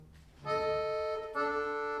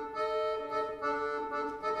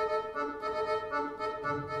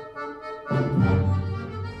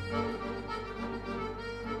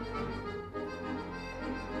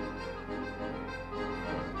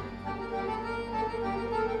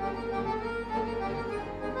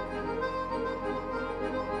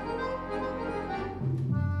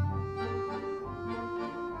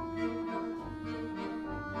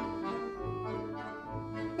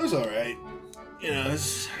It was alright. You know,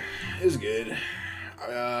 it was good.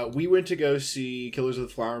 We went to go see Killers of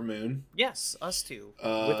the Flower Moon. Yes, us two.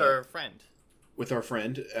 With our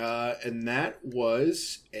friend. And that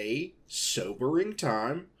was a sobering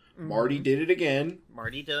time. Mm-hmm. Marty did it again.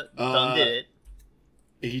 Marty done did it.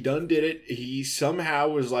 He done did it. He somehow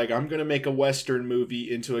was like, I'm going to make a Western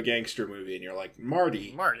movie into a gangster movie. And you're like,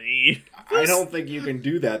 Marty. I don't think you can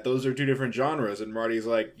do that. Those are two different genres. And Marty's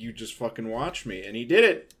like, you just fucking watch me. And he did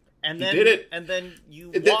it. And then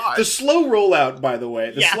you watched. The slow rollout, by the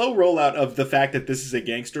way. Slow rollout of the fact that this is a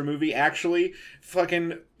gangster movie, actually,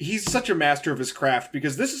 fucking, he's such a master of his craft.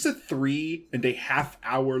 Because this is a 3.5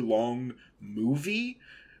 hour long movie.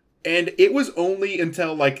 And it was only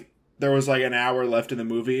until, like, there was like an hour left in the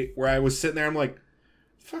movie where I was sitting there, I'm like,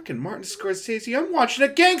 fucking Martin Scorsese, I'm watching a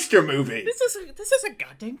gangster movie. This is a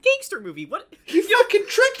goddamn gangster movie. What? He fucking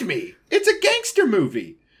tricked me. It's a gangster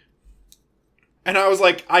movie. And I was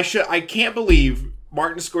like, I can't believe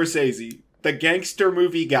Martin Scorsese, the gangster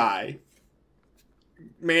movie guy,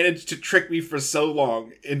 managed to trick me for so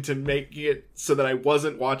long into making it so that I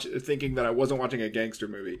wasn't thinking that I wasn't watching a gangster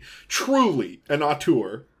movie. Truly an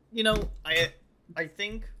auteur. You know, I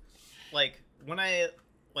think, like, when I,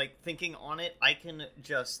 like, thinking on it, I can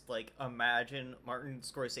just, like, imagine Martin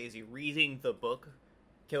Scorsese reading the book,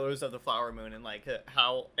 Killers of the Flower Moon, and, like,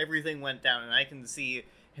 how everything went down, and I can see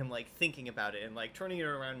him, like, thinking about it, and, like, turning it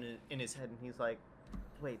around in his head, and he's like,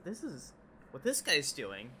 wait, this is, what this guy's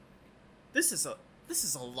doing, this is a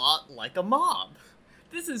lot like a mob.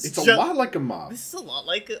 It's a lot like a mob. This is a lot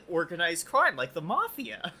like organized crime, like the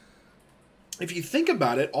mafia. If you think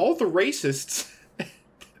about it, all the racists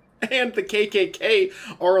and the KKK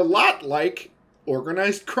are a lot like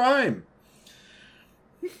organized crime.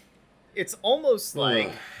 It's almost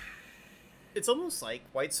like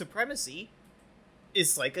white supremacy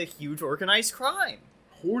is like a huge organized crime.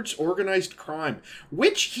 Huge organized crime,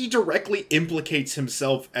 which he directly implicates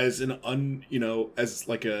himself as as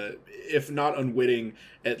like a, if not unwitting,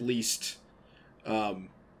 at least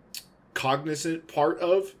cognizant part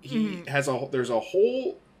of. He has there's a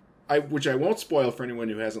whole, which I won't spoil for anyone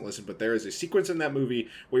who hasn't listened, but there is a sequence in that movie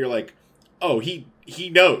where you're like, oh, he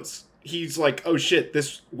knows. He's like, oh shit,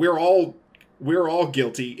 we're all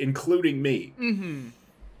guilty, including me. Mm-hmm.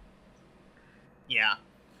 Yeah.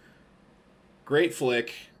 Great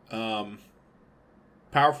flick. Powerful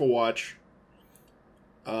watch.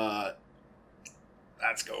 That's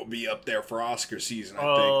gonna be up there for Oscar season, I think.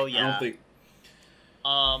 Oh, yeah. I don't think...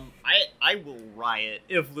 I will riot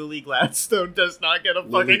if Lily Gladstone does not get a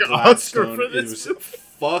fucking Oscar for this. It was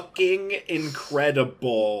fucking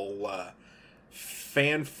incredible.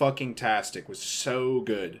 Fan-fucking-tastic. Was so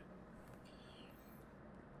good.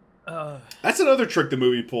 That's another trick the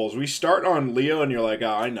movie pulls. We start on Leo and you're like, oh,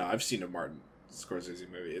 I know, I've seen a Martin Scorsese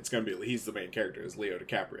movie. It's gonna be, he's the main character, is Leo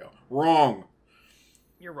DiCaprio. Wrong.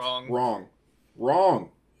 You're wrong. Wrong.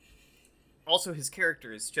 Also, his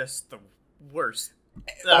character is just the worst.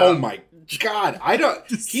 Oh my god.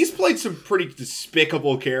 He's played some pretty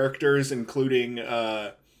despicable characters, including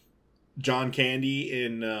John Candy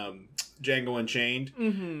in Django Unchained.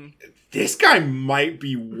 Mm-hmm. This guy might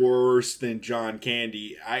be worse than John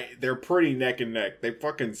Candy. They're pretty neck and neck. They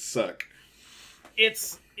fucking suck.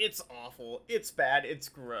 It's awful. It's bad. It's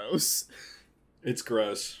gross. It's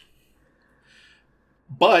gross.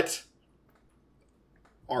 But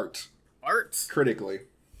art. Critically.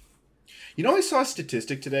 You know, I saw a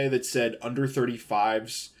statistic today that said under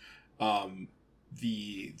 35s, the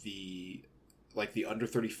under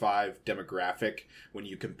 35 demographic, when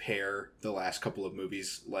you compare the last couple of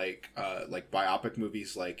movies, like biopic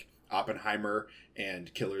movies like Oppenheimer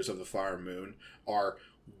and Killers of the Flower Moon, are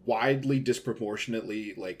widely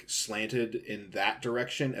disproportionately like slanted in that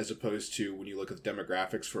direction, as opposed to when you look at the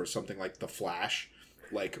demographics for something like The Flash.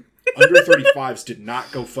 Like, under 35s did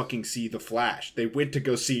not go fucking see The Flash. They went to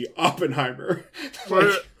go see Oppenheimer.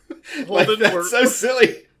 That's so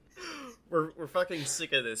silly. We're fucking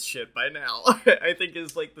sick of this shit by now. I think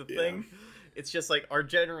is like the thing. It's just like our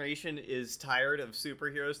generation is tired of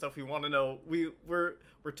superhero stuff. We want to know. We're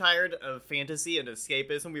tired of fantasy and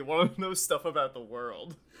escapism. We want to know stuff about the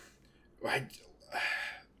world.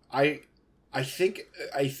 I think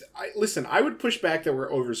I listen. I would push back that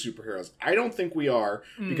we're over superheroes. I don't think we are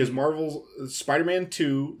because Marvel's Spider-Man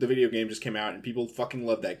 2, the video game, just came out and people fucking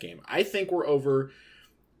love that game. I think we're over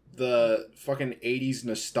the fucking 80s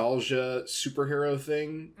nostalgia superhero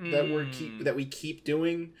thing that we keep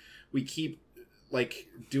doing. We keep like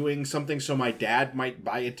doing something so my dad might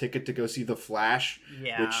buy a ticket to go see The Flash,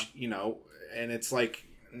 which, you know, and it's like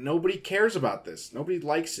nobody cares about this. Nobody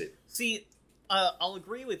likes it. See, I'll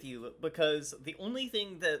agree with you because the only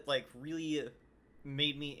thing that like really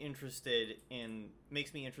makes me interested in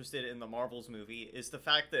the Marvels movie is the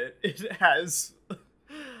fact that it has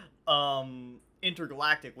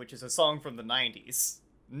Intergalactic, which is a song from the 90s,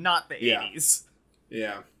 not the 80s.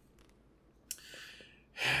 Yeah.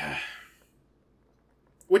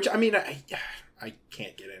 Which, I mean, I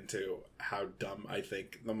can't get into how dumb I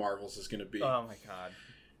think the Marvels is going to be. Oh my god.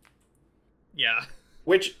 Yeah.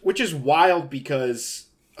 Which is wild because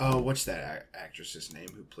what's that actress's name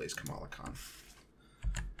who plays Kamala Khan?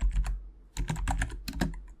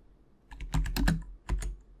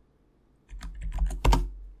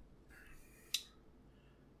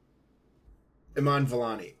 Iman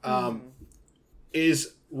Vellani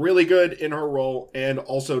is really good in her role and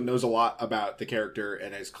also knows a lot about the character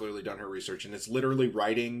and has clearly done her research and is literally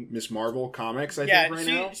writing Miss Marvel comics, I think, right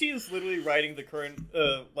now. She is literally writing the current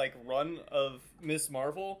run of Miss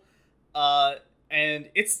Marvel. And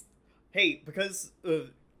it's because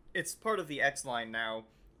it's part of the X line now,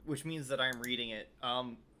 which means that I'm reading it.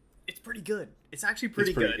 It's pretty good. It's actually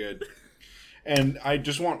pretty good. And I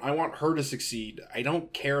want her to succeed. I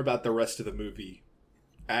don't care about the rest of the movie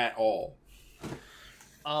at all.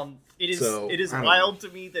 It is wild to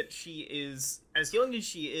me that she is as young as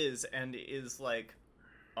she is and is like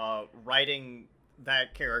writing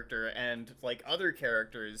that character and like other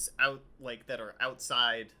characters out like that are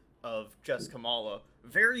outside of just Kamala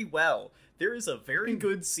very well. There is a very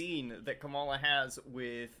good scene that Kamala has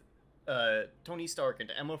with Tony Stark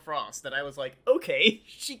and Emma Frost that I was like, okay,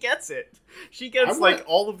 she gets it. She gets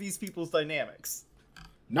all of these people's dynamics.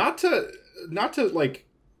 Not to like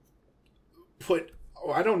put. Oh,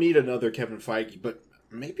 I don't need another Kevin Feige, but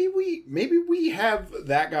maybe we have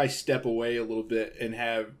that guy step away a little bit and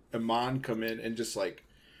have Iman come in and just like,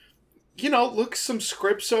 you know, look some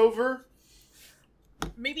scripts over.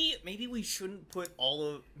 Maybe we shouldn't put all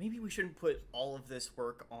of this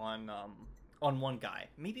work on one guy.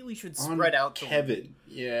 Maybe we should spread out Kevin.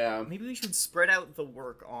 Yeah. Maybe we should spread out the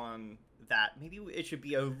work on that. Maybe it should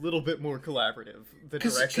be a little bit more collaborative. The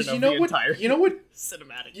direction of the entire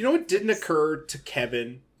cinematic. You know what didn't occur to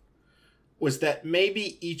Kevin was that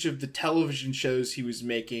maybe each of the television shows he was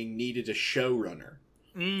making needed a showrunner.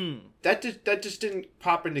 That just didn't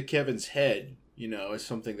pop into Kevin's head, you know, as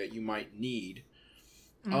something that you might need.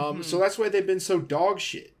 So that's why they've been so dog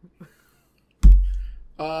shit.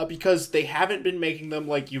 Because they haven't been making them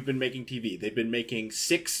like you've been making TV. They've been making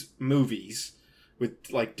 6 movies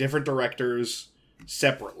with like different directors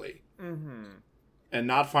separately. And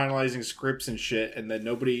not finalizing scripts and shit, and then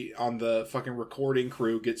nobody on the fucking recording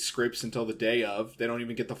crew gets scripts until the day of. They don't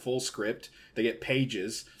even get the full script. They get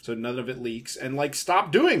pages, so none of it leaks. And like,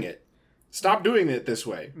 stop doing it. Stop doing it this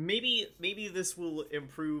way. Maybe this will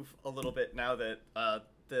improve a little bit now that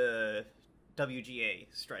the WGA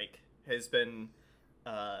strike has been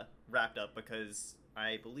wrapped up, because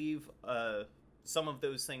I believe some of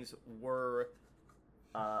those things were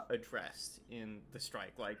addressed in the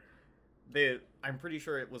strike. Like, I'm pretty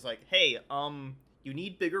sure it was like, hey, you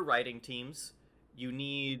need bigger writing teams, you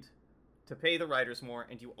need to pay the writers more,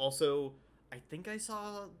 and you also, I think I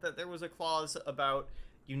saw that there was a clause about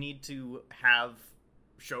you need to have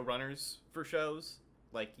showrunners for shows.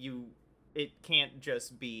 Like, it can't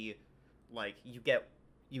just be like you get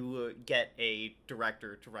a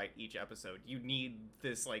director to write each episode. You need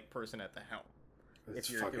this like person at the helm if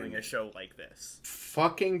you're doing a show like this.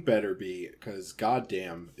 Fucking better be, because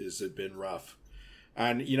goddamn is it been rough.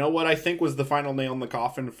 And you know what I think was the final nail in the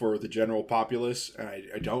coffin for the general populace, and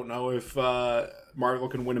I don't know if Marvel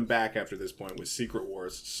can win him back after this point, with Secret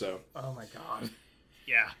Wars. So. Oh my god.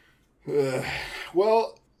 Yeah.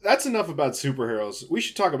 Well, that's enough about superheroes. We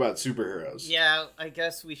should talk about superheroes. Yeah, I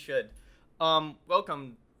guess we should.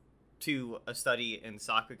 Welcome to A Study in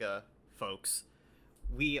Sakuga, folks.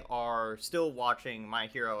 We are still watching My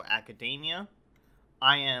Hero Academia.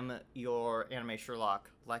 I am your anime Sherlock,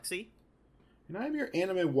 Lexi. And I'm your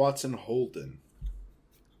anime Watson Holden.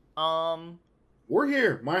 We're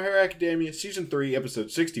here. My Hero Academia, Season 3,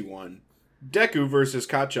 Episode 61. Deku versus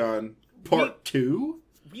Kachan, Part 2.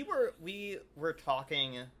 We're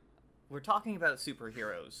talking about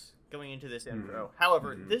superheroes going into this intro.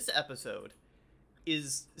 However, this episode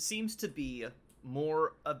seems to be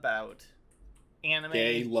more about anime.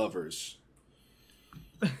 Gay lovers.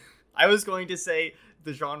 I was going to say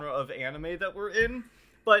the genre of anime that we're in,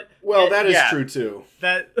 but that is true too.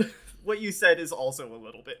 That what you said is also a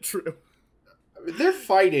little bit true. They're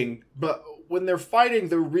fighting, but when they're fighting,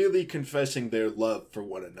 they're really confessing their love for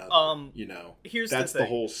one another. That's the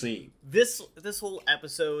whole scene. This whole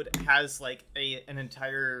episode has like an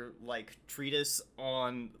entire like treatise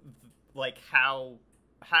on like how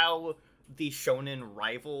the shonen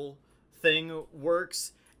rival thing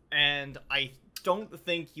works, and I don't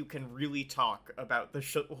think you can really talk about the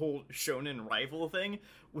whole shonen rival thing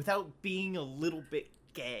without being a little bit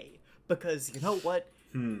gay, because you know what?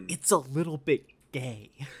 It's a little bit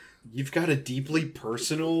gay. You've got a deeply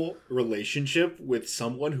personal relationship with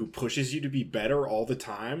someone who pushes you to be better all the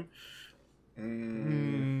time.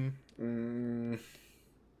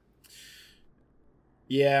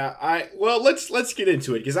 Yeah, let's get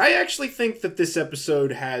into it, because I actually think that this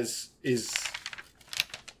episode has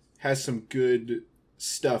some good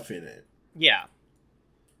stuff in it. Yeah.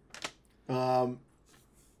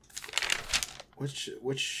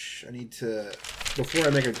 Which I need to, before I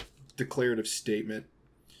make a declarative statement.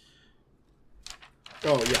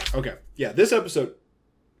 Oh yeah, okay. Yeah, this episode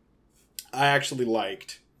I actually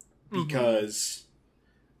liked because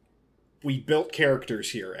we built characters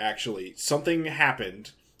here, actually. Something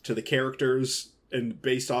happened to the characters and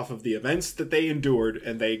based off of the events that they endured,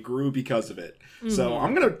 and they grew because of it. So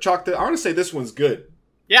I'm going to say this one's good.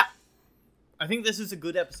 Yeah. I think this is a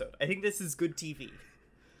good episode. I think this is good TV.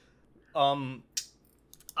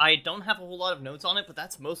 I don't have a whole lot of notes on it, but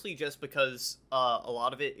that's mostly just because a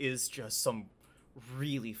lot of it is just some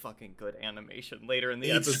really fucking good animation later in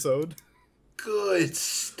the episode. Good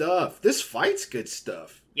stuff. This fight's good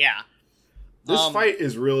stuff. Yeah. This fight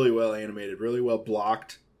is really well animated, really well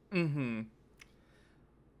blocked. Mm-hmm.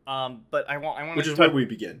 But I want which is where we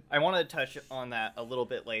begin. I want to touch on that a little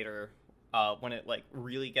bit later, when it like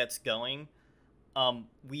really gets going.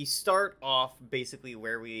 We start off basically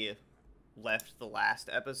where we left the last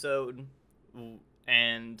episode,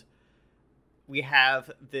 and we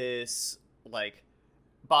have this like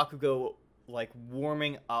Bakugo like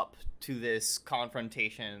warming up to this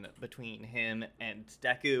confrontation between him and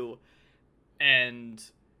Deku, and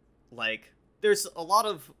like there's a lot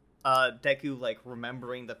of Deku like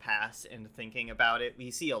remembering the past and thinking about it. We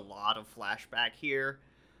see a lot of flashback here.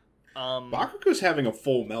 Bakugo's having a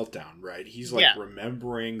full meltdown, right? He's like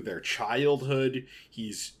remembering their childhood.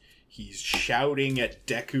 He's shouting at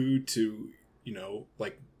Deku to,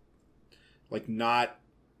 not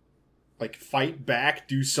like fight back,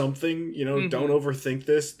 do something, don't overthink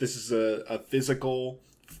this. This is a physical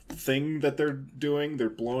thing that they're doing. They're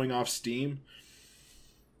blowing off steam.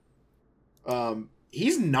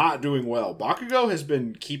 He's not doing well. Bakugo has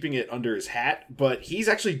been keeping it under his hat, but he's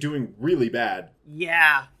actually doing really bad.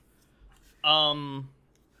 Yeah.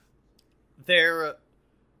 They're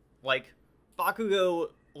like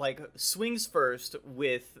Bakugo like swings first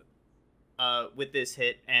with this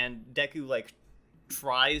hit, and Deku like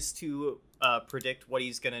tries to predict what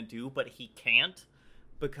he's gonna do, but he can't,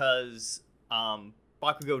 because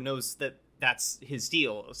Bakugo knows that that's his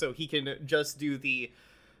deal, so he can just do the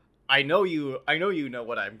I know you know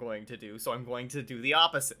what I'm going to do, so I'm going to do the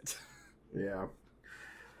opposite. Yeah.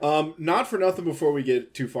 Not for nothing, before we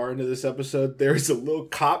get too far into this episode, there's a little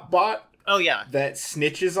cop bot. Oh, yeah. That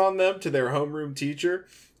snitches on them to their homeroom teacher.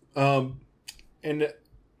 And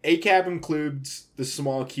ACAB includes the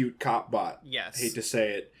small, cute cop bot. Yes. I hate to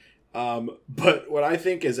say it. But what I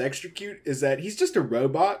think is extra cute is that he's just a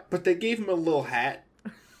robot, but they gave him a little hat.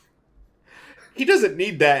 He doesn't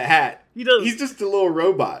need that hat. He doesn't. He's just a little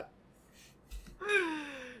robot.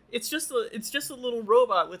 It's just a little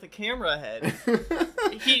robot with a camera head.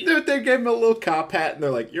 They gave him a little cop hat, and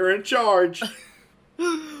they're like, "You're in charge."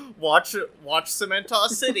 Watch Cementos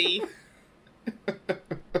City.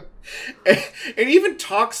 and even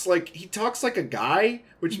talks like a guy,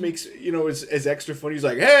 which makes is extra funny. He's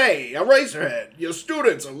like, "Hey, Eraserhead, your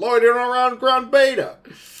students are loitering around Ground Beta."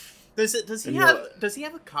 Does he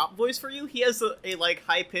have a cop voice for you? He has a like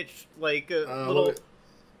high pitched like little.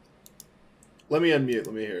 Let me unmute.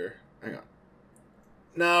 Let me hear. Hang on.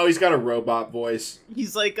 No, he's got a robot voice.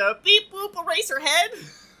 He's like a beep boop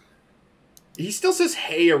Eraserhead. He still says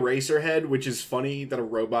 "Hey, Eraserhead," which is funny that a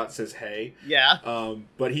robot says "Hey." Yeah.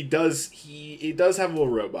 But he does have a little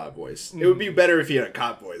robot voice. It would be better if he had a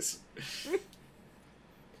cop voice.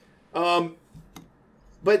 But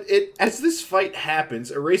as this fight happens,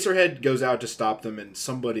 Eraserhead goes out to stop them, and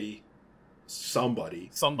somebody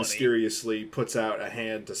mysteriously puts out a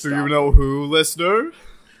hand to stop. Do you know who, listener?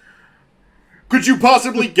 Could you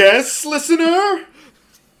possibly guess, listener?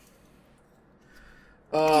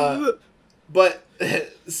 But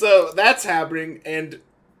so that's happening, and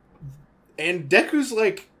Deku's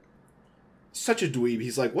like such a dweeb.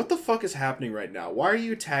 He's like, what the fuck is happening right now? Why are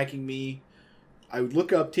you attacking me? I would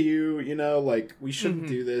look up to you, you know, like, we shouldn't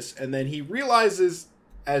do this. And then he realizes,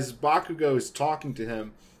 as Bakugo is talking to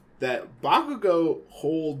him, that Bakugo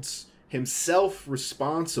holds himself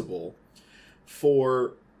responsible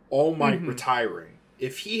for All Might retiring.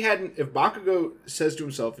 If Bakugo says to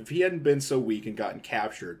himself, if he hadn't been so weak and gotten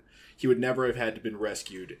captured, he would never have had to been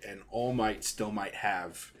rescued, and All Might still might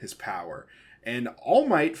have his power. And All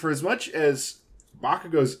Might, for as much as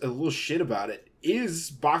Bakugo's a little shit about it, is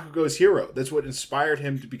Bakugo's hero. That's what inspired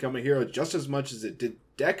him to become a hero just as much as it did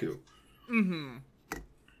Deku. Mm-hmm.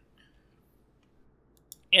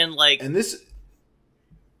 And like, and this,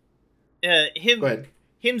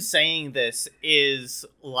 him saying this is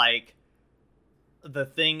like the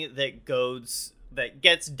thing that gets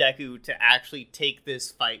Deku to actually take this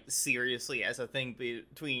fight seriously as a thing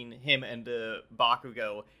between him and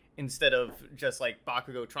Bakugo, instead of just like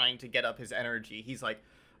Bakugo trying to get up his energy. He's like,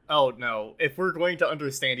 oh no, if we're going to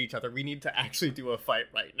understand each other, we need to actually do a fight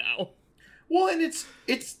right now. Well, and it's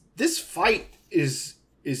this fight is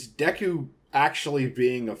Deku actually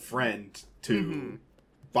being a friend to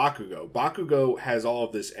Bakugo. Bakugo has all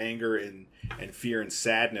of this anger and fear and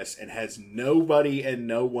sadness, and has nobody and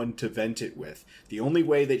no one to vent it with. The only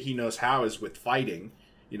way that he knows how is with fighting,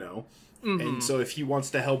 you know? And so if he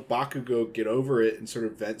wants to help Bakugo get over it and sort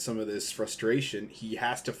of vent some of this frustration, he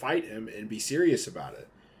has to fight him and be serious about it.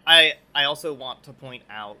 I also want to point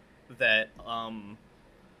out that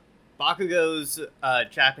Bakugo's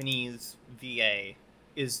Japanese VA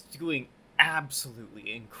is doing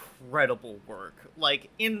absolutely incredible work. Like,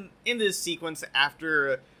 in this sequence,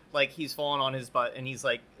 after like he's fallen on his butt and he's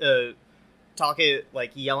like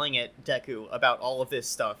yelling at Deku about all of this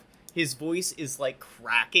stuff, his voice is like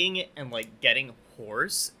cracking and like getting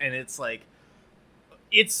hoarse, and it's like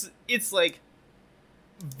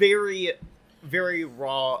very, very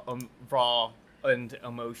raw and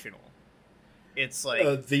emotional. It's like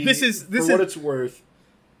for what it's worth.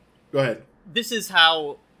 Go ahead. This is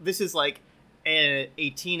like a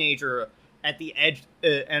teenager at the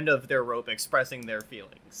end of their rope expressing their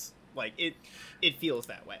feelings. Like, it feels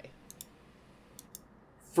that way.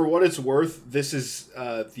 For what it's worth, this is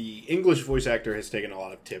the English voice actor has taken a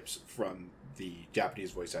lot of tips from the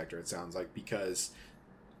Japanese voice actor, it sounds like, because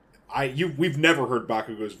we've never heard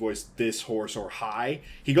Bakugo's voice this hoarse or high.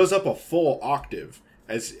 He goes up a full octave.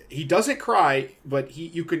 As he doesn't cry, but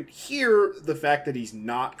you can hear the fact that he's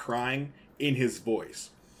not crying in his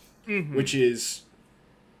voice, which is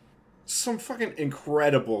some fucking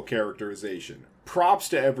incredible characterization. Props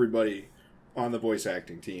to everybody on the voice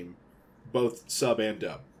acting team, both sub and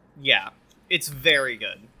dub. Yeah, it's very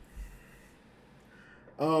good.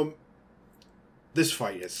 This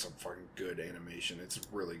fight is some fucking good animation. It's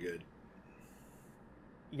really good.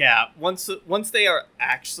 Yeah, once they are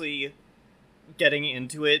actually getting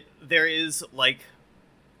into it, there is like,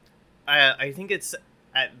 I think it's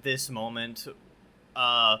at this moment,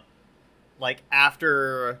 like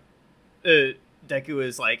after Deku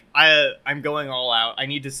is like, I'm going all out. I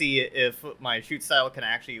need to see if my shoot style can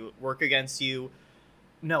actually work against you.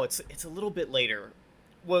 No, it's a little bit later.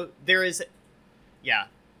 Well, they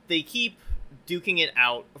keep duking it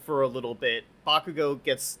out for a little bit. Bakugo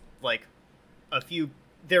gets like a few.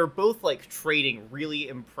 They're both like trading really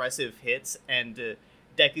impressive hits, and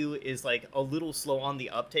Deku is like a little slow on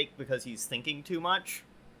the uptake because he's thinking too much.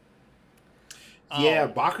 Yeah,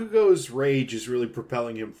 Bakugo's rage is really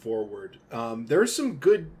propelling him forward. There are some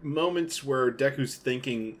good moments where Deku's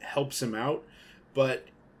thinking helps him out, but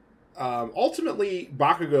ultimately,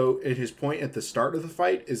 Bakugo, at his point at the start of the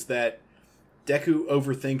fight, is that Deku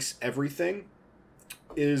overthinks everything,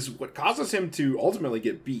 is what causes him to ultimately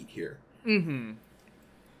get beat here.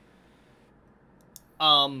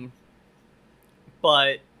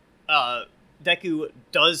 But Deku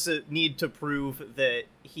does need to prove that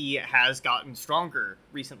he has gotten stronger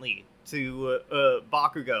recently to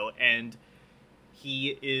Bakugo, and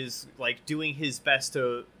he is like doing his best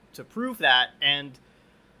to prove that. And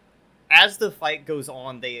as the fight goes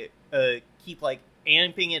on, they keep like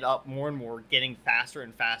amping it up more and more, getting faster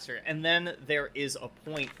and faster. And then there is a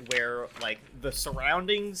point where like the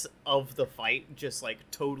surroundings of the fight just like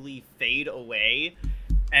totally fade away,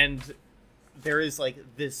 and there is like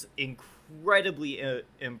this incredibly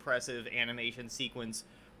impressive animation sequence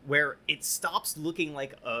where it stops looking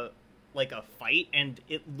like a fight, and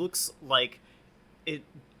it looks like it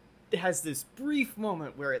has this brief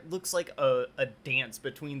moment where it looks like a dance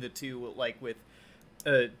between the two, like with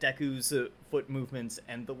Deku's foot movements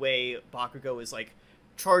and the way Bakugo is like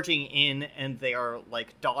charging in and they are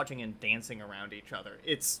like dodging and dancing around each other.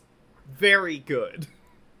 It's very good.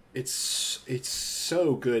 It's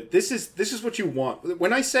so good. This is what you want.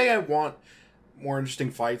 When I say I want more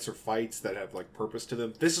interesting fights or fights that have like purpose to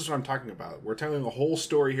them, this is what I'm talking about. We're telling a whole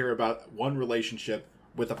story here about one relationship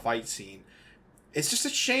with a fight scene. It's just a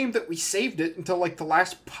shame that we saved it until like the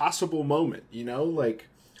last possible moment, you know? Like,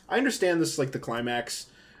 I understand this is like the climax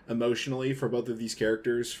emotionally for both of these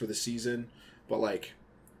characters for the season, but like,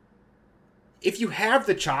 if you have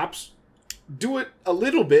the chops, do it a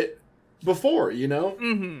little bit before, you know?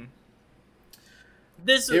 Mm-hmm.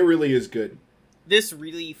 It really is good. This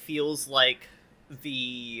really feels like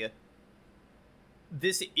this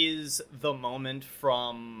is the moment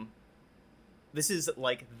from... This is,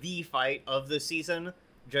 like, the fight of the season,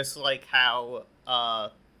 just like how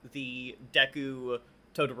the Deku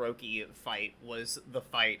Todoroki fight was the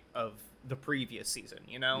fight of the previous season,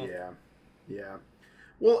 you know? Yeah.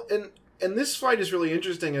 Well, and this fight is really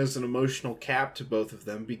interesting as an emotional cap to both of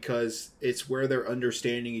them because it's where they're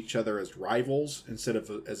understanding each other as rivals instead of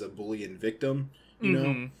as a bully and victim,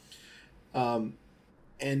 you know?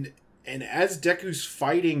 And as Deku's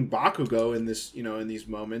fighting Bakugo in this, you know, in these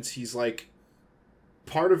moments, he's like,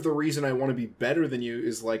 part of the reason I want to be better than you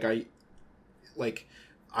is like I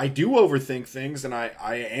do overthink things and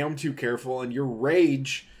I am too careful, and your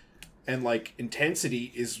rage and like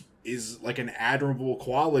intensity is like an admirable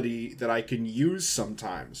quality that I can use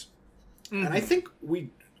sometimes. And I think we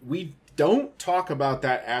don't talk about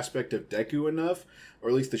that aspect of Deku enough, or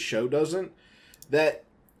at least the show doesn't, that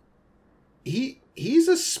he's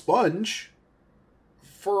a sponge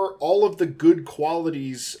for all of the good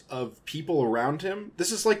qualities of people around him.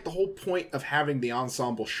 This is like the whole point of having the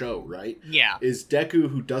ensemble show, right? Yeah. Is Deku,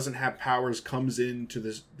 who doesn't have powers, comes into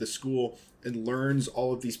the school and learns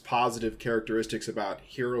all of these positive characteristics about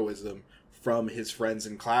heroism from his friends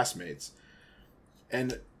and classmates.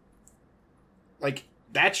 And like,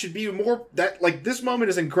 that should be more, that like, this moment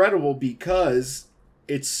is incredible because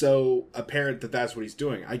it's so apparent that that's what he's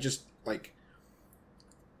doing. I just like,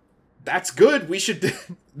 that's good. We should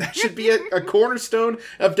that should be a cornerstone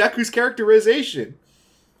of Deku's characterization.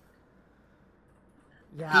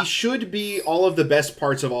 Yeah. He should be all of the best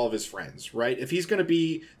parts of all of his friends, right? If he's going to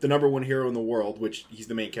be the number one hero in the world, which he's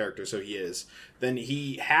the main character, so he is, then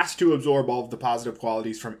he has to absorb all of the positive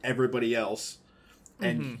qualities from everybody else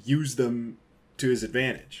and use them to his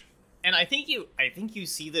advantage. And I think you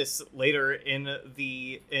see this later in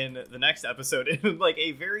the next episode in like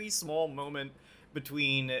a very small moment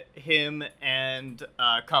between him and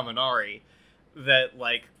Kaminari that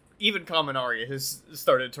like even Kaminari has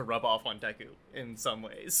started to rub off on Deku in some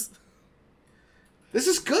ways. This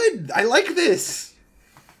is good. I like this.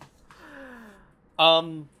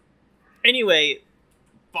 Anyway,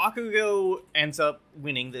 Bakugo ends up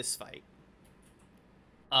winning this fight.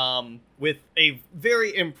 With a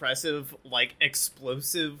very impressive, like,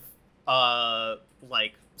 explosive,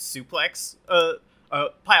 like, suplex,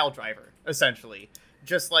 pile driver, essentially.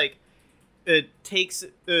 Just, like, it takes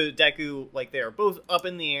Deku, like, they are both up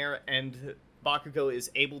in the air, and Bakugo is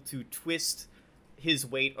able to twist his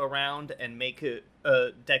weight around and make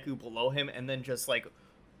Deku below him, and then just, like,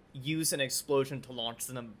 use an explosion to launch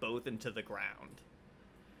them both into the ground.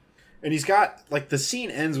 And he's got, like, the scene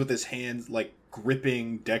ends with his hand, like,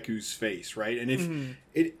 gripping Deku's face, right? And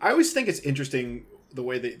if I always think it's interesting the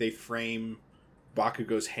way that they frame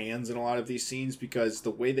Bakugo's hands in a lot of these scenes, because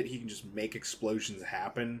the way that he can just make explosions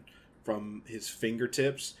happen from his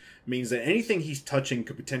fingertips means that anything he's touching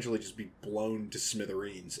could potentially just be blown to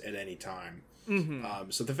smithereens at any time.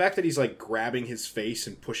 So the fact that he's like grabbing his face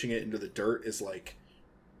and pushing it into the dirt is like,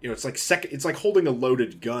 you know, it's like holding a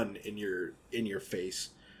loaded gun in your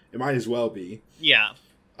face. It might as well be. Yeah.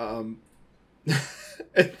 And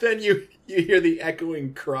then you hear the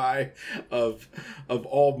echoing cry of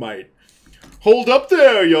All Might. Hold up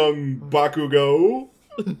there, young Bakugo.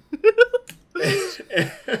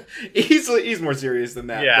 he's more serious than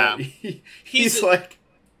that. Yeah. But he's like,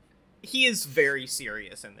 he is very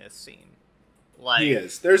serious in this scene. Like, he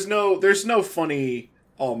is. There's no funny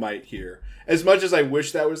All Might here. As much as I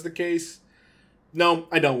wish that was the case. No,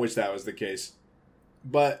 I don't wish that was the case.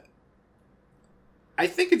 But I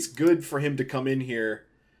think it's good for him to come in here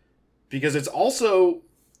because it's also,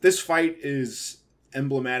 this fight is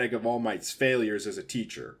emblematic of All Might's failures as a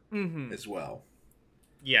teacher as well.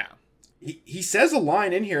 Yeah. He says a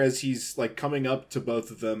line in here as he's like coming up to both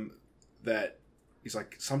of them that he's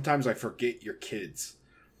like, sometimes I forget your kids.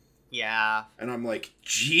 Yeah. And I'm like,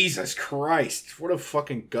 Jesus Christ, what a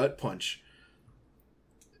fucking gut punch.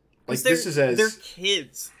 Like, this is as... They're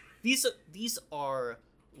kids. These are,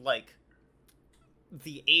 like,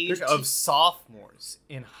 the age of sophomores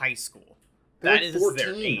in high school. They're That like is 14,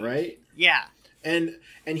 their age. right? Yeah. And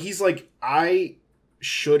he's like, I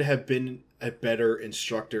should have been a better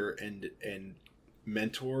instructor and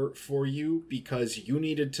mentor for you, because you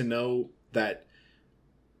needed to know that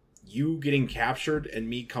you getting captured and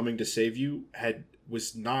me coming to save you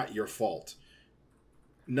was not your fault.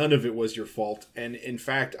 None of it was your fault. And in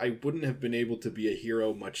fact, I wouldn't have been able to be a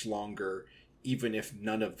hero much longer, even if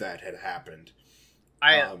none of that had happened.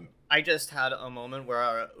 I just had a moment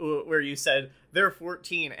where you said they're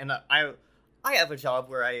 14, and I have a job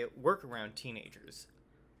where I work around teenagers,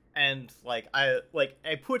 and I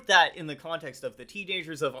put that in the context of the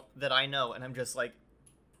teenagers that I know, and I'm just like,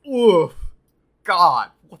 ooh, God,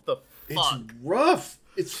 what the fuck? It's rough.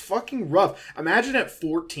 It's fucking rough. Imagine at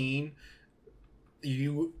 14,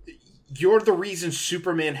 you're the reason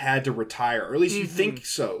Superman had to retire, or at least you think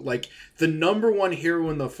so. Like, the number one hero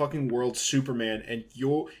in the fucking world, Superman, and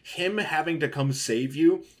him having to come save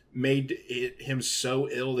you made him so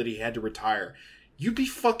ill that he had to retire. You'd be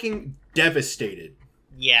fucking devastated.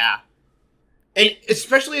 Yeah. And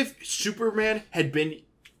especially if Superman had been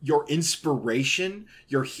your inspiration,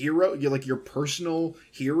 your hero, your personal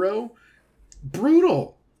hero.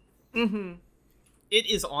 Brutal. Mm-hmm. It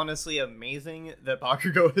is honestly amazing that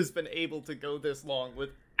Bakugo has been able to go this long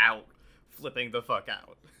without flipping the fuck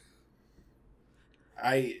out.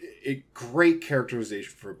 A great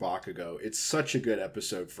characterization for Bakugo. It's such a good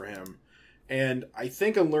episode for him. And I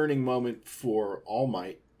think a learning moment for All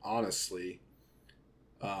Might, honestly.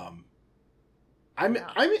 I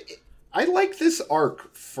like this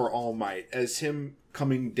arc for All Might as him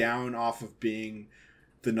coming down off of being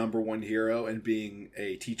the number one hero and being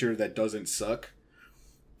a teacher that doesn't suck.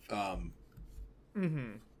 I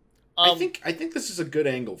think this is a good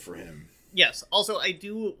angle for him. Yes. Also, I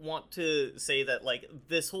do want to say that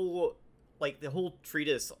this whole the whole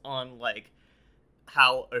treatise on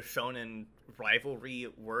how a shonen rivalry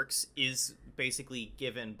works is basically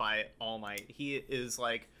given by All Might. He is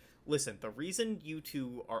like, listen, the reason you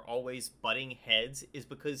two are always butting heads is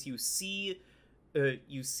because you see the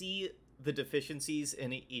deficiencies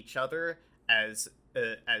in each other as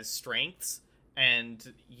strengths,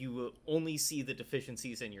 and you only see the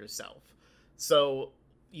deficiencies in yourself. So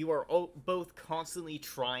you are both constantly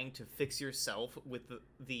trying to fix yourself with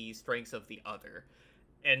the strengths of the other,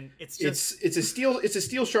 and it's a steel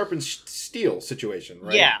sharpens steel situation,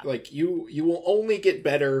 right? Yeah, like you will only get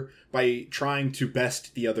better by trying to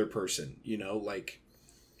best the other person. Yeah,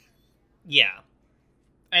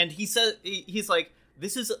 and he's like,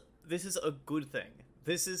 this is a good thing.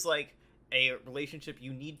 This is a relationship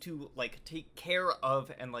you need to take care of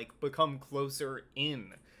and become closer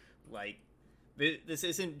in. This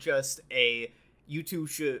isn't just you two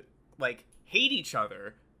should hate each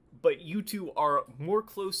other, but you two are more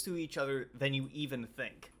close to each other than you even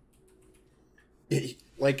think.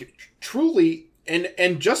 Truly,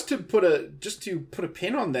 and just to put a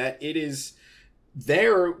pin on that, it is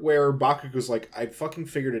there where Bakugo's like, I fucking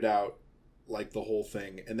figured it out. The whole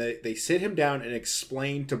thing, and they sit him down and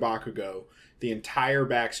explain to Bakugo the entire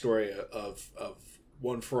backstory of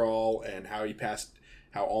One for All and how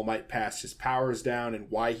All Might passed his powers down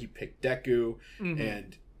and why he picked Deku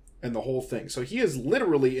and the whole thing. So he is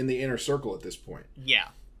literally in the inner circle at this point. Yeah,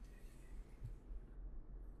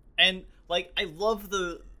 and I love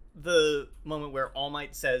the moment where All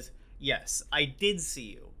Might says, "Yes, I did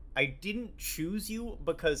see you. I didn't choose you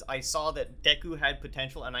because I saw that Deku had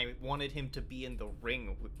potential and I wanted him to be in the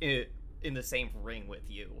ring, in the same ring with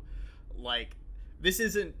you." This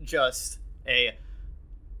isn't just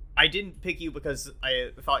I didn't pick you because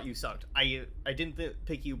I thought you sucked. I didn't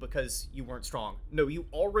pick you because you weren't strong. No, you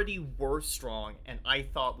already were strong, and I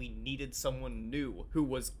thought we needed someone new who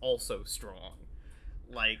was also strong.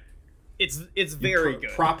 It's very good.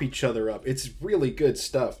 Prop each other up. It's really good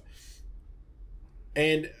stuff.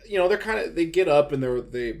 And they get up and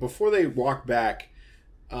they before they walk back,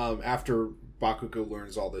 after Bakugo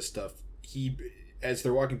learns all this stuff, as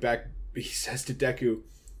they're walking back, he says to Deku,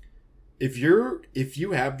 if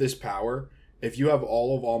you have this power, if you have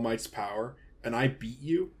all of All Might's power, and I beat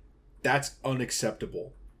you, that's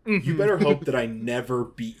unacceptable. You better hope that I never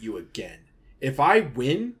beat you again. If I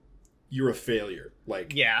win, you're a failure.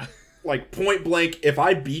 Yeah. Point blank, if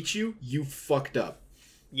I beat you, you fucked up.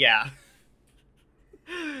 Yeah.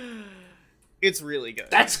 It's really good.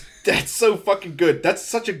 That's so fucking good. That's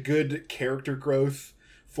such a good character growth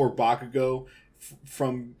for Bakugo,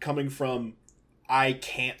 from coming from, I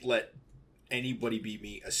can't let anybody beat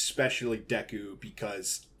me, especially Deku,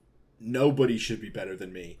 because nobody should be better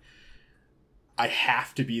than me. I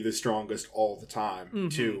have to be the strongest all the time, Mm-hmm.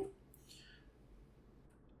 too.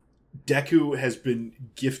 Deku has been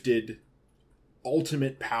gifted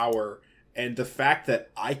ultimate power, and the fact that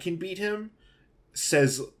I can beat him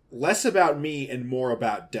says less about me and more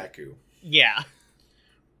about Deku. Yeah.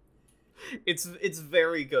 It's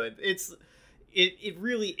very good. It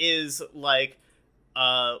really is like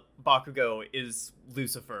Bakugo is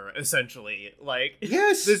Lucifer, essentially. Like,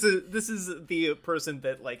 yes, this is the person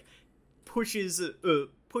that like pushes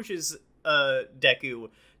Deku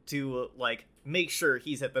to like make sure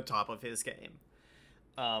he's at the top of his game.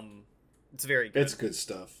 It's very good. It's good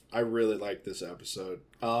stuff. I really like this episode.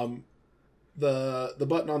 The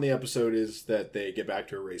button on the episode is that they get back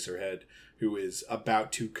to Eraserhead, who is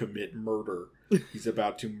about to commit murder. He's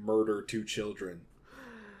about to murder 2 children.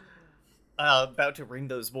 About to wring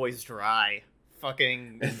those boys dry.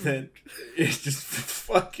 Fucking... And then it's just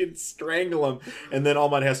fucking strangle him. And then All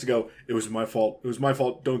Might has to go, it was my fault. It was my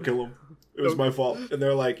fault. Don't kill him. It was my fault. And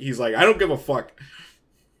they're like, he's like, I don't give a fuck.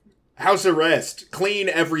 House arrest. Clean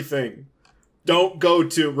everything. Don't go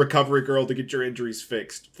to Recovery Girl to get your injuries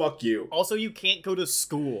fixed. Fuck you. Also, you can't go to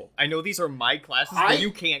school. I know these are my classes, but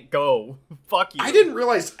you can't go. Fuck you. I didn't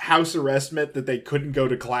realize house arrest meant that they couldn't go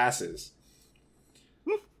to classes.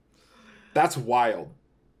 That's wild.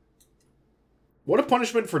 What a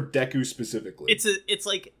punishment for Deku specifically. It's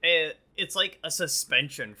like a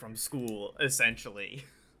suspension from school, essentially.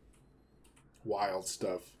 Wild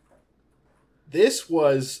stuff. This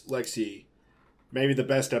was, Lexi, maybe the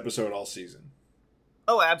best episode all season.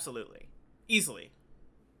 Oh, absolutely. Easily.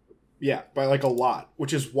 Yeah, by like a lot.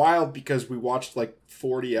 Which is wild because we watched like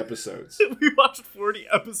 40 episodes. We watched 40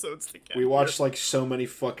 episodes to get We watched like so many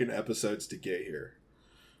fucking episodes to get here.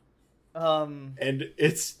 And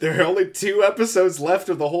there are only 2 episodes left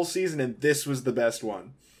of the whole season, and this was the best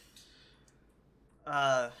one.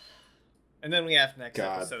 And then we have next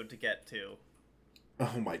episode to get to.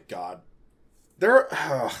 Oh my god.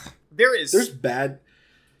 There's bad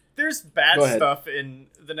stuff in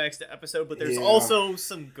the next episode, but there's also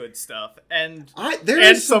some good stuff, and there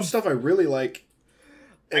is some stuff I really like,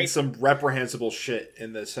 and some reprehensible shit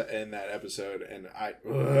in that episode, and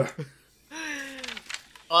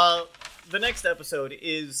the next episode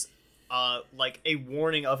is like a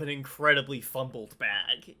warning of an incredibly fumbled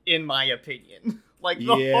bag, in my opinion. Like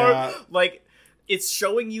like it's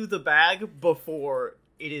showing you the bag before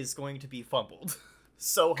it is going to be fumbled.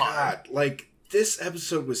 So hard. God, like this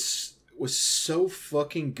episode was so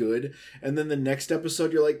fucking good, and then the next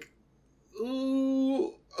episode you're like,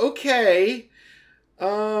 ooh, okay,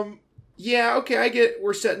 yeah, okay, I get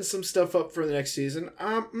we're setting some stuff up for the next season.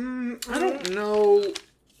 I don't know.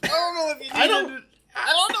 I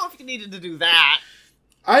don't know if you needed to do that.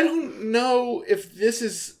 I don't know if this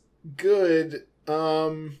is good.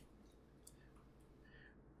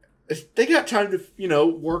 They got time to,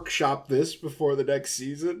 workshop this before the next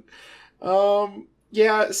season.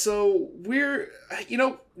 Yeah, so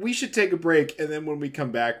we should take a break, and then when we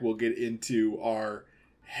come back, we'll get into our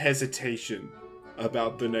hesitation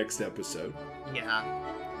about the next episode. Yeah.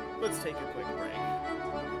 Let's take a quick break.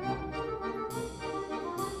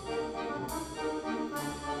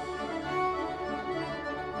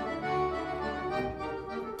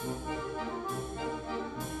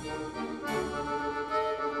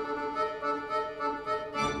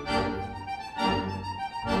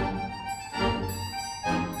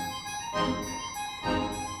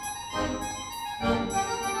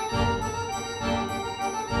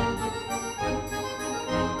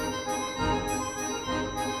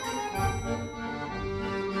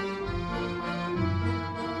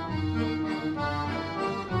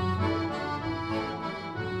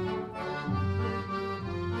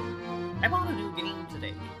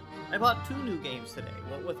 I bought 2 new games today,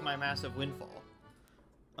 what with my massive windfall.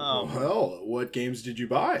 Well, what games did you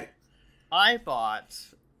buy? I bought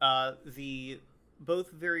the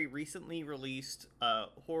both very recently released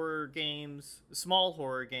horror games, small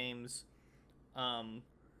horror games.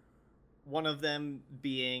 One of them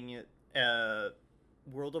being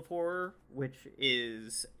World of Horror, which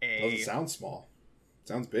is Doesn't sound small.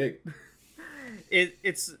 Sounds big.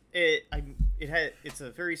 It's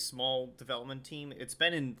a very small development team. It's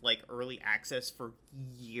been in like early access for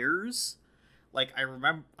years. Like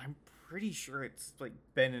I'm pretty sure it's like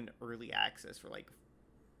been in early access for like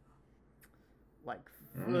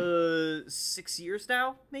 6 years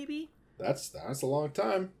now, maybe. That's a long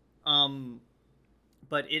time.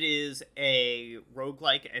 But it is a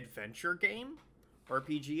roguelike adventure game,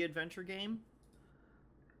 RPG adventure game.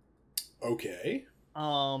 Okay.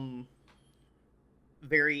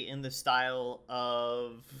 Very in the style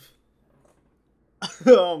of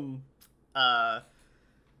um, uh,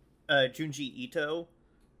 Junji Ito.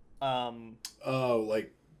 Oh,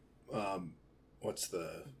 like, what's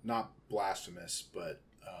the, not blasphemous, but,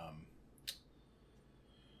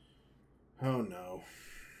 oh no.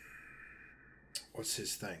 What's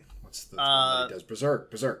his thing? What's the one that he does?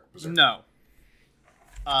 Berserk. No.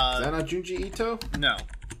 Is that not Junji Ito? No.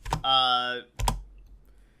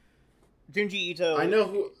 Junji Ito.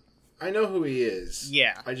 I know who he is.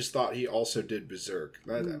 Yeah. I just thought he also did Berserk.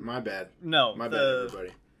 My bad. No. My bad,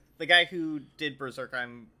 everybody. The guy who did Berserk,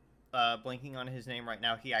 I'm blanking on his name right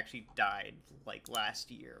now. He actually died like last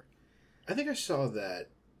year. I think I saw that.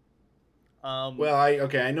 Well, I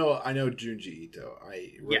know Junji Ito.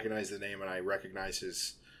 I recognize the name and I recognize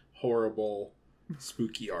his horrible,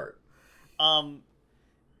 spooky art.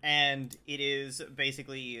 And it is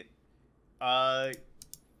basically,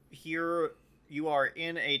 here you are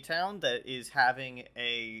in a town that is having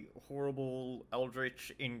a horrible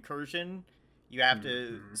eldritch incursion. You have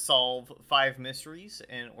to solve 5 mysteries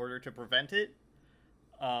in order to prevent it.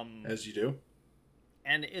 As you do.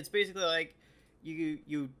 And it's basically like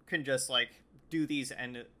you can just like do these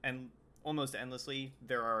and almost endlessly.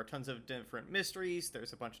 There are tons of different mysteries.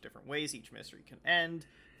 There's a bunch of different ways each mystery can end.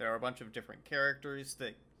 There are a bunch of different characters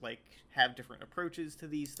that like have different approaches to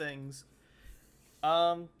these things.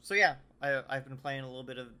 So yeah, I've been playing a little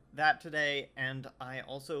bit of that today, and I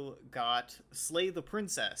also got Slay the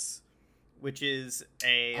Princess, which is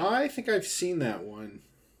I think I've seen that one.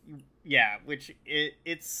 Yeah, which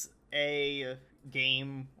it's a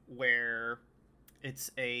game where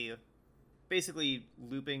it's a basically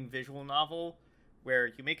looping visual novel where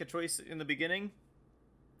you make a choice in the beginning,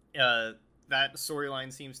 that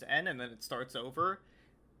storyline seems to end, and then it starts over,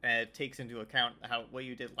 and it takes into account what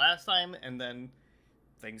you did last time, and then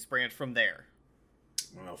things branch from there.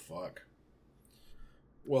 Oh, fuck.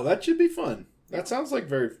 Well, that should be fun. That sounds like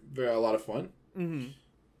very, very a lot of fun. Mm-hmm.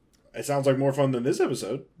 It sounds like more fun than this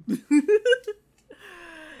episode.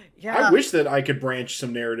 Yeah. I wish that I could branch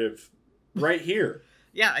some narrative right here.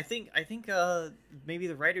 Yeah, I think maybe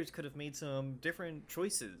the writers could have made some different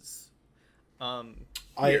choices.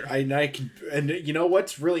 I can, and you know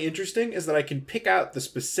what's really interesting is that I can pick out the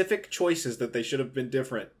specific choices that they should have been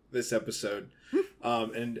different this episode,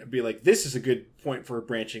 and be like, this is a good point for a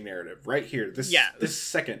branching narrative right here. This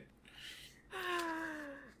second.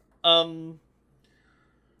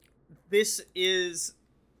 This is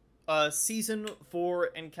season 4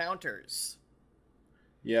 encounters.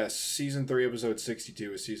 Yes, season 3, episode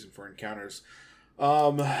 62 is season 4 encounters.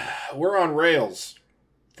 We're on rails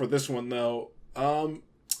for this one though.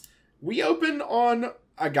 We open on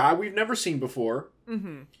a guy we've never seen before.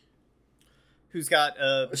 Mm-hmm. Who's got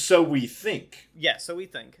a... So we think. Yeah, so we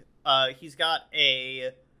think. He's got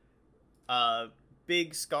a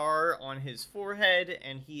big scar on his forehead,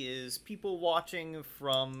 and he is people watching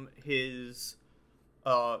from his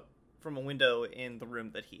from a window in the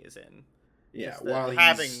room that he is in. Yeah, while he's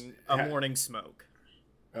having a morning smoke.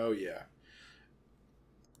 Oh yeah.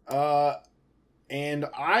 And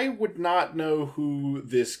I would not know who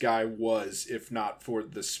this guy was if not for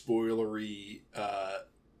the spoilery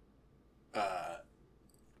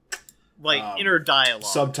inner dialogue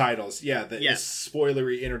subtitles. Yeah, the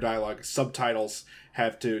spoilery inner dialogue subtitles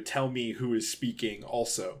have to tell me who is speaking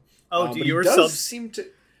also. Oh, do your subs seem to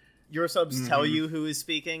your subs tell you who is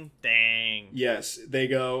speaking? Dang. Yes, they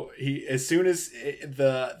go. As soon as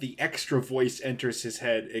the extra voice enters his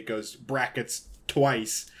head, it goes brackets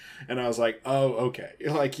twice, and I was like, "Oh, okay."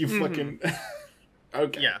 Like you fucking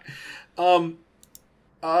okay. Yeah.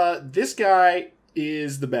 This guy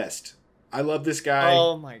is the best. I love this guy.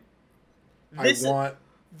 Oh my.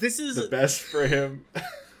 This is the best for him.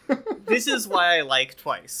 This is why I like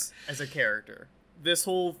Twice as a character. This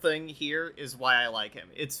whole thing here is why I like him.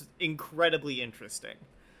 It's incredibly interesting.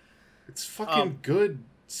 It's fucking good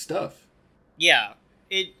stuff. Yeah.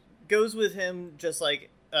 It goes with him just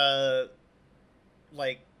like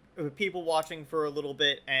people watching for a little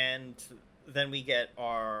bit, and then we get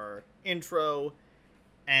our intro,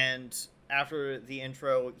 and after the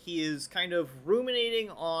intro, he is kind of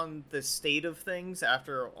ruminating on the state of things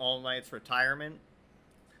after All Might's retirement.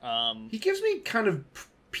 He gives me kind of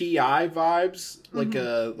PI vibes, like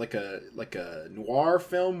a noir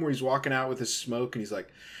film where he's walking out with his smoke and he's like,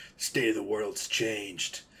 "State of the world's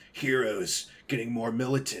changed. Heroes getting more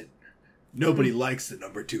militant. Nobody likes the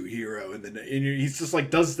number 2 hero," and then he's just like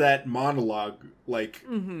does that monologue like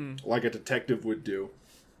a detective would do.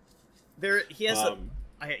 He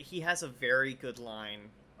has a very good line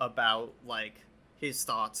about like his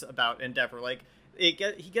thoughts about Endeavor. Like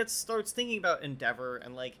starts thinking about Endeavor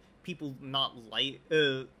and like people not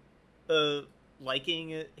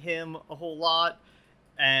liking him a whole lot,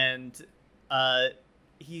 and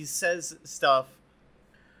he says stuff.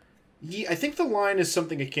 I think the line is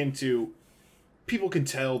something akin to, people can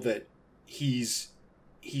tell that he's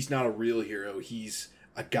not a real hero. He's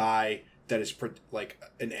a guy that is like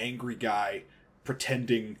an angry guy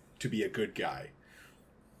pretending to be a good guy.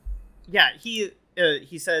 Yeah, he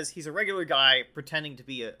says he's a regular guy pretending to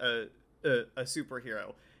be a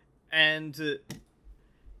superhero, and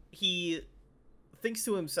he thinks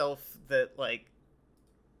to himself that, like,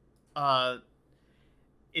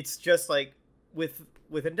 it's just like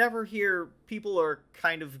with Endeavor here, people are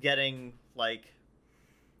kind of getting, like,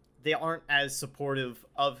 they aren't as supportive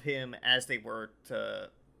of him as they were to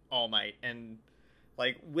All Might, and,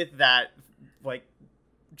 like, with that, like,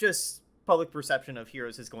 just public perception of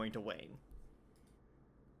heroes is going to wane.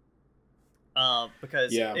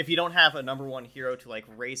 Because if you don't have a number one hero to, like,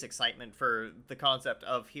 raise excitement for the concept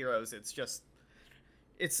of heroes, it's just,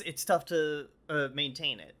 it's tough to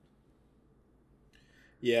maintain it.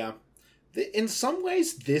 Yeah. In some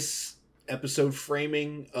ways, this episode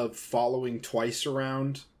framing of following Twice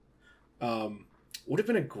around would have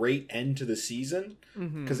been a great end to the season,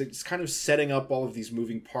 because it's kind of setting up all of these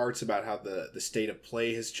moving parts about how the state of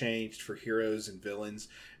play has changed for heroes and villains,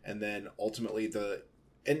 and then ultimately the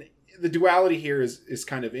duality here is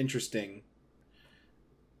kind of interesting,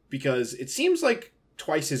 because it seems like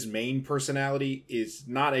Twice's main personality is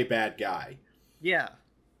not a bad guy. Yeah.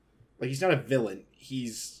 Like, he's not a villain.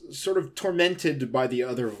 He's sort of tormented by the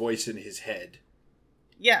other voice in his head.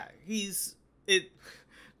 Yeah,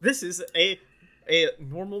 this is a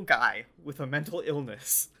normal guy with a mental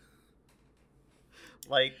illness.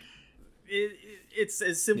 Like, it's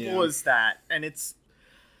as simple as that, and it's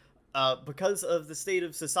because of the state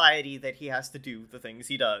of society that he has to do the things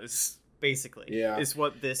he does, basically, is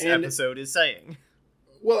what this episode is saying.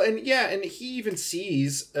 Well, and he even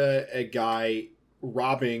sees a guy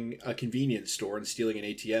robbing a convenience store and stealing an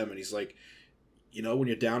ATM, and he's like, you know, when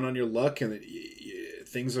you're down on your luck and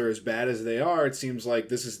things are as bad as they are, it seems like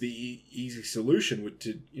this is the easy solution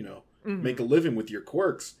to, you know, make a living with your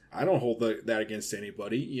quirks. I don't hold that against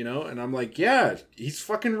anybody, you know? And I'm like, yeah, he's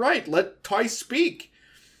fucking right. Let Twice speak.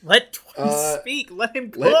 Let Twice speak. Let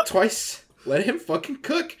him cook. Let him fucking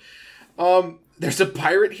cook. There's a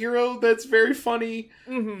pirate hero that's very funny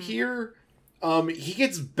here. He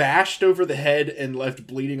gets bashed over the head and left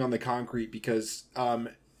bleeding on the concrete because,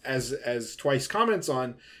 as Twice comments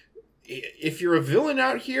on, if you're a villain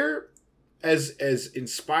out here, as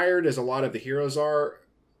inspired as a lot of the heroes are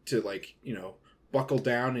to, like, you know, buckle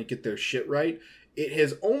down and get their shit right, it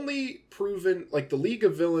has only proven, like, the League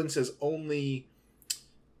of Villains has only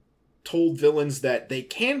told villains that they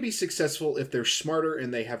can be successful if they're smarter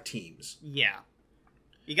and they have teams. Yeah.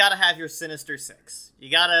 You gotta have your Sinister Six. You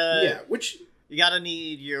gotta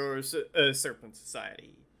need your Serpent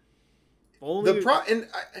Society. Go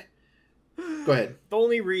ahead. The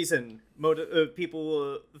only reason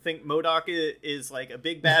people think MODOK is like a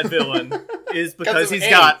big bad villain is because he's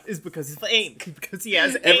fame. Because he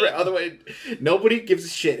has aim. Other way, nobody gives a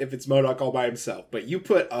shit if it's MODOK all by himself. But you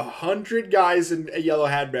put 100 guys in yellow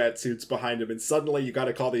hazmat suits behind him, and suddenly you got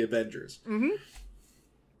to call the Avengers.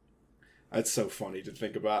 That's so funny to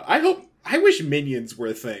think about. I wish minions were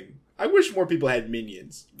a thing. I wish more people had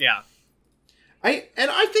minions. Yeah.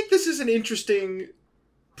 I think this is an interesting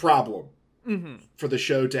problem for the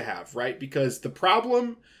show to have, right? Because the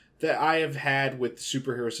problem that I have had with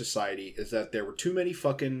Superhero Society is that there were too many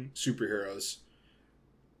fucking superheroes.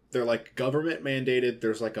 They're, like, government mandated.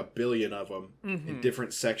 There's like 1 billion of them in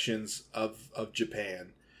different sections of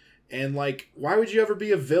Japan. And, like, why would you ever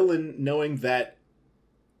be a villain knowing that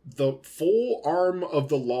the full arm of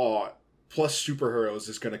the law plus superheroes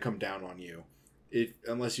is going to come down on you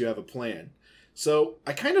unless you have a plan? So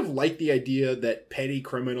I kind of like the idea that petty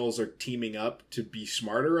criminals are teaming up to be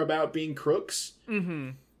smarter about being crooks.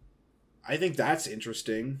 I think that's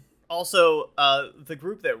interesting. Also, the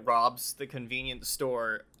group that robs the convenience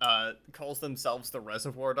store calls themselves the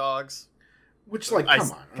Reservoir Dogs. Which, like,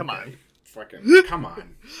 come on. Fucking, come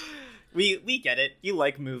on. We get it. You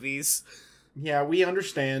like movies. Yeah, we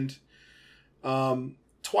understand.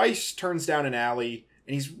 Twice turns down an alley,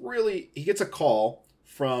 and he gets a call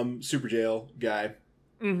from Super Jail guy.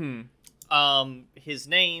 His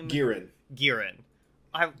name... Giran.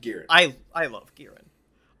 I love Giran.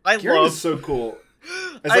 Giran is so cool.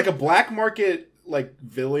 As, like, a black market, like,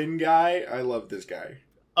 villain guy, I love this guy.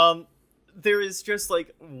 There is just,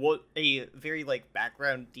 like, a very, like,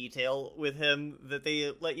 background detail with him that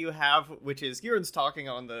they let you have, which is Giran's talking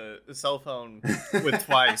on the cell phone with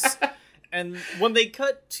Twice. And when they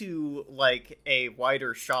cut to, like, a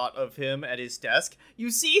wider shot of him at his desk, you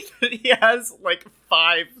see that he has, like,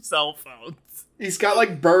 5 cell phones. He's got,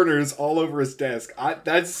 like, burners all over his desk.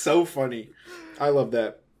 That's so funny. I love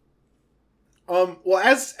that. Well,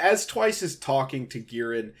 as Twice is talking to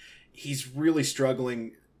Giran, he's really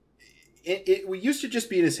struggling. It used to just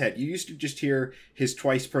be in his head. You used to just hear his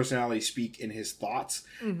Twice personality speak in his thoughts.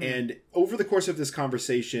 Mm-hmm. And over the course of this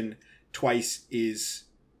conversation, Twice is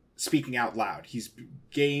speaking out loud. He's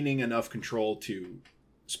gaining enough control to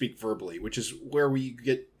speak verbally, which is where we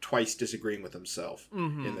get Twice disagreeing with himself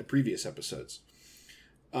in the previous episodes.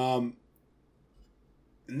 And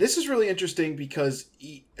this is really interesting because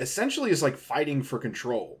he essentially is like fighting for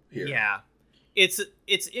control here. Yeah. It's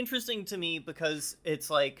interesting to me because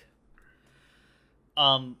it's like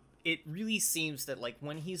it really seems that, like,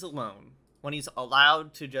 when he's alone, when he's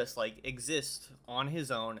allowed to just, like, exist on his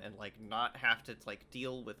own and, like, not have to, like,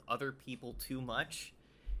 deal with other people too much,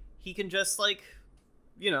 he can just, like,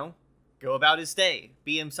 you know, go about his day,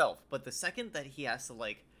 be himself. But the second that he has to,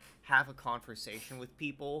 like, have a conversation with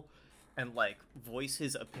people and, like, voice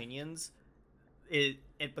his opinions, it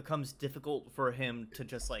becomes difficult for him to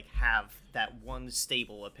just, like, have that one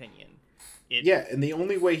stable opinion. Yeah, and the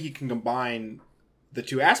only way he can combine the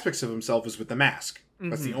two aspects of himself is with the mask.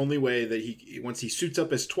 That's the only way that once he suits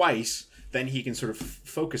up as Twice, then he can sort of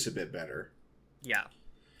focus a bit better. Yeah.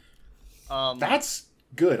 That's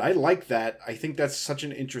good. I like that. I think that's such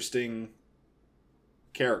an interesting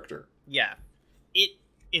character. Yeah.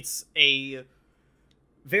 It's a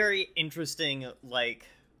very interesting, like,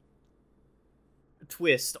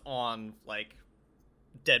 twist on, like,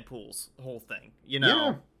 Deadpool's whole thing, you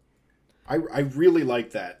know? Yeah. I really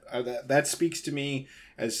like that. That speaks to me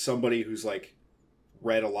as somebody who's, like,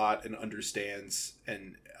 read a lot and understands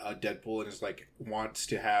and Deadpool and is, like, wants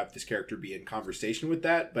to have this character be in conversation with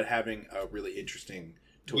that, but having a really interesting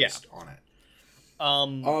twist on it.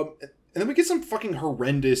 And then we get some fucking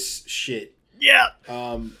horrendous shit. Yeah.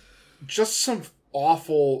 Just some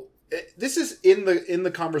awful. This is in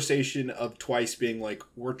the conversation of Twice being like,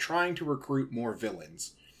 we're trying to recruit more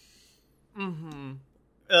villains. Mm-hmm.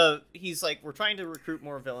 He's like, we're trying to recruit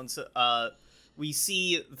more villains. We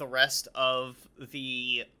see the rest of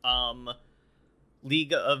the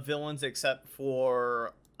League of Villains except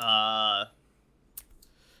for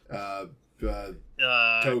Toga.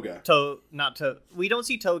 We don't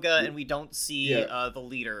see Toga, and we don't see the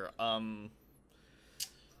leader.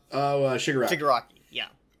 Shigaraki. Shigaraki. Yeah,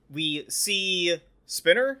 we see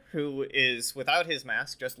Spinner, who is without his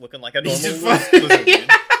mask, just looking like a normal lizard dude.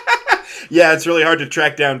 Yeah, it's really hard to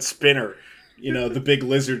track down Spinner. You know, the big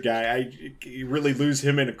lizard guy. You really lose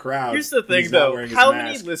him in a crowd. Here's the thing, though. How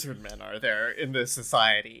many lizard men are there in this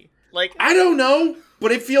society? Like, I don't know,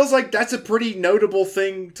 but it feels like that's a pretty notable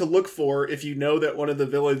thing to look for. If you know that one of the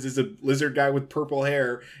villains is a lizard guy with purple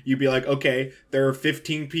hair, you'd be like, okay, there are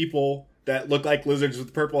 15 people that look like lizards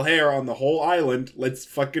with purple hair on the whole island. Let's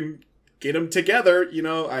fucking get them together. You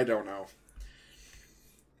know, I don't know.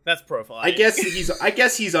 That's profiling. I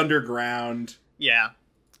guess he's underground. Yeah.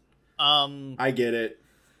 I get it.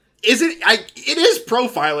 It is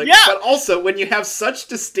profiling, but also when you have such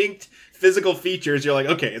distinct physical features, you're like,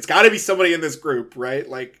 okay, it's got to be somebody in this group, right?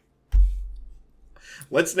 Like,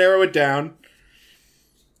 let's narrow it down.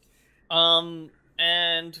 And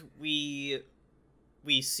we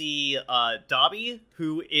see Dobby,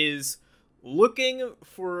 who is looking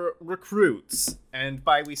for recruits, and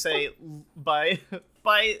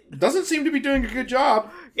doesn't seem to be doing a good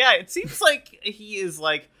job. Yeah, it seems like he is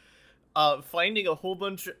like finding a whole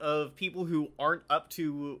bunch of people who aren't up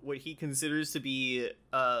to what he considers to be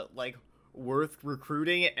like worth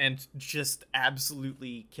recruiting, and just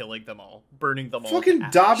absolutely killing them all, burning them all. Fucking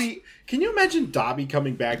Dobby! Can you imagine Dobby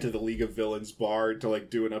coming back to the League of Villains bar to like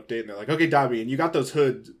do an update, and they're like, "Okay, Dobby, and you got those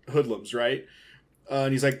hoodlums, right?"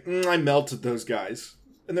 And he's like, "I melted those guys,"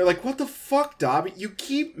 and they're like, "What the fuck, Dobby? You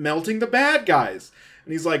keep melting the bad guys."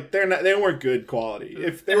 And he's like, they weren't good quality.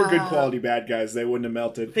 If they were good quality bad guys, they wouldn't have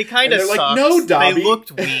melted. They kind of sucked. Like, no, Dobby. They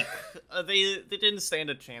looked weak. They didn't stand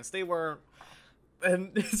a chance. They weren't. And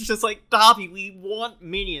it's just like, Dobby, we want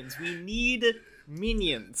minions. We need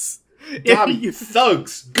minions. Dobby,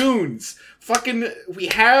 thugs, goons. Fucking, we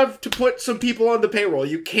have to put some people on the payroll.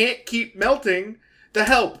 You can't keep melting the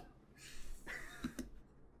help.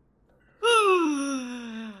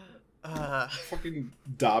 Fucking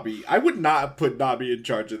Dobby. I would not have put Dobby in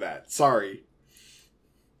charge of that. Sorry.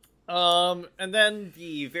 And then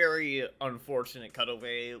the very unfortunate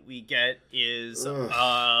cutaway we get is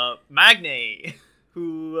Magne,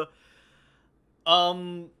 who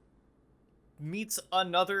meets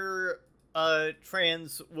another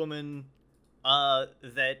trans woman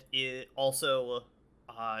that it also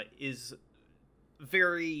is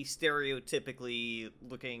very stereotypically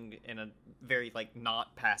looking in a very like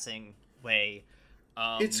not passing way.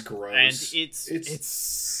 It's gross. And it's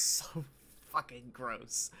so fucking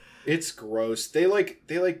gross. It's gross. They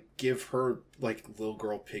give her like little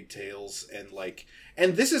girl pigtails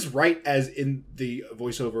and this is right as in the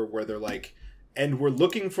voiceover where they're like, and we're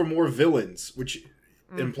looking for more villains, which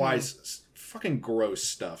implies fucking gross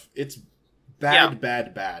stuff. It's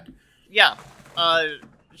bad. Yeah.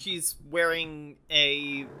 She's wearing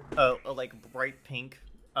a like bright pink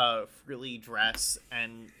frilly dress,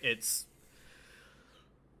 and it's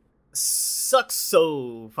sucks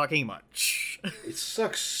so fucking much. It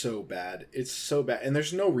sucks so bad. It's so bad, and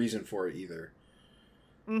there's no reason for it either.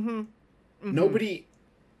 Nobody,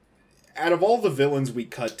 out of all the villains we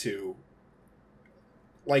cut to,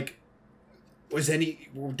 like,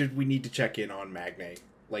 did we need to check in on Magne?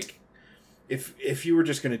 Like, if you were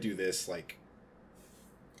just gonna do this, like,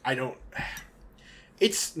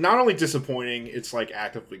 it's not only disappointing, it's like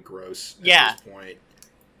actively gross at this point.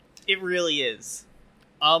 It really is.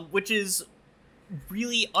 Which is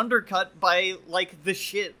really undercut by, like, the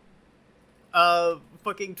shit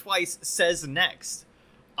fucking Twice says next.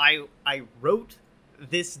 I wrote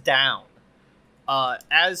this down.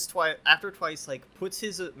 After Twice, like, puts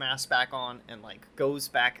his mask back on and, like, goes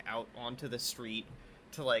back out onto the street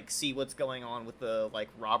to, like, see what's going on with the, like,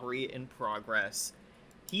 robbery in progress,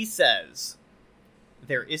 he says,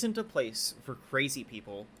 "There isn't a place for crazy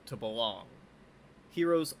people to belong.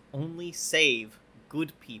 Heroes only save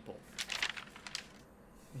good people."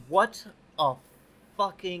 What a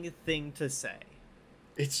fucking thing to say.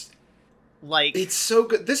 It's It's so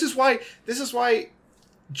good. This is why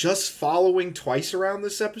just following Twice around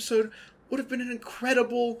this episode would have been an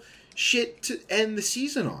incredible shit to end the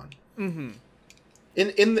season on. In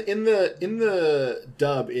the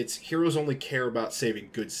dub, it's heroes only care about saving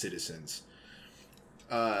good citizens.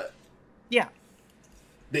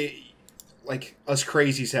 They, like, us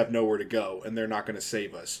crazies have nowhere to go, and they're not going to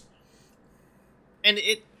save us. And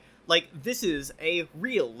this is a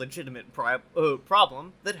real legitimate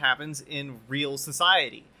problem that happens in real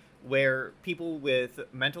society, where people with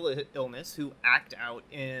mental illness who act out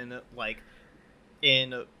in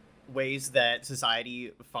ways that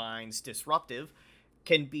society finds disruptive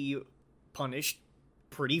can be punished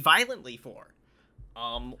pretty violently for.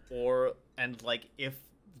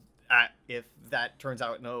 If that turns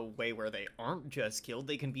out in a way where they aren't just killed,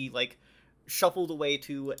 they can be, like, shuffled away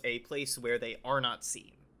to a place where they are not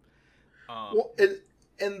seen.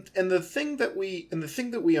 And the thing that we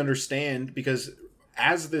understand, because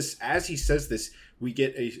as he says this, we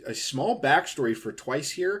get a small backstory for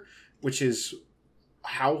Twice here, which is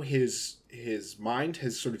how his mind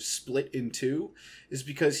has sort of split in two, is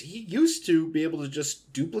because he used to be able to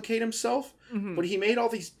just duplicate himself, but he made all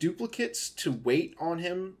these duplicates to wait on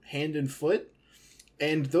him hand and foot,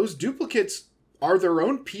 and those duplicates are their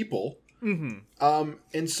own people.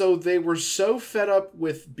 And so they were so fed up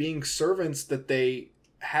with being servants that they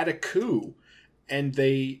had a coup, and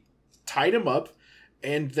they tied him up,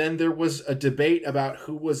 and then there was a debate about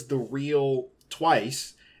who was the real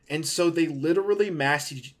Twice, and so they literally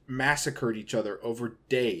massacred each other over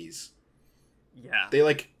days. Yeah. They,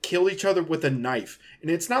 like, kill each other with a knife.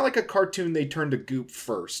 And it's not like a cartoon they turn to goop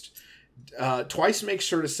first. Twice makes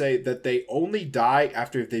sure to say that they only die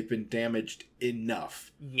after they've been damaged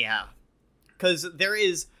enough. Yeah. Because there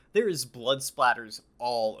is blood splatters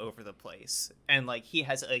all over the place. And, like, he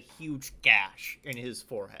has a huge gash in his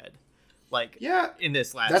forehead. Like, in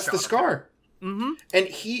this last that's shot the scar. And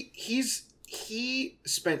he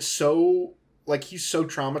spent so... like, he's so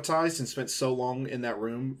traumatized and spent so long in that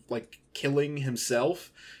room, like, killing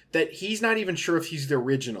himself, that he's not even sure if he's the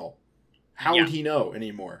original. How would he know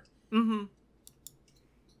anymore?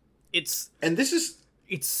 It's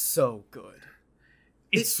so good.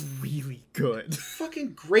 It's really good.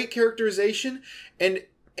 Fucking great characterization, and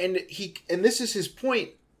this is his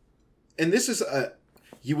point, and this is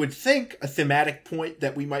you would think a thematic point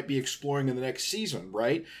that we might be exploring in the next season,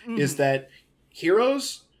 right? Is that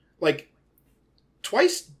heroes, like,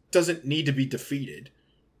 Twice doesn't need to be defeated.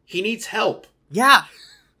 He needs help. Yeah.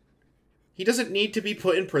 He doesn't need to be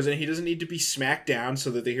put in prison. He doesn't need to be smacked down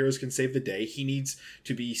so that the heroes can save the day. He needs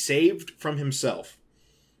to be saved from himself.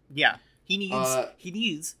 Yeah. He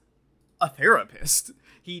needs a therapist.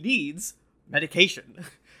 He needs medication.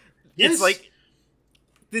 Yes. It's like,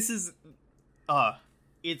 this is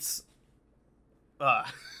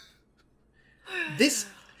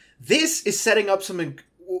setting up something,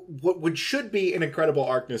 what should be an incredible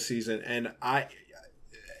arc this season, and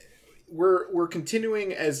we're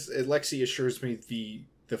continuing, as Lexi assures me,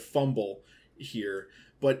 the fumble here,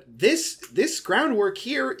 but this groundwork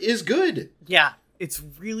here is good. Yeah, it's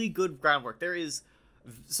really good groundwork. There is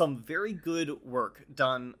some very good work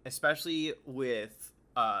done, especially with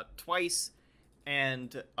Twice,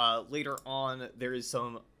 and later on there is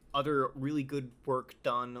some other really good work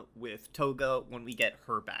done with Toga when we get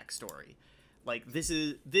her backstory. Like,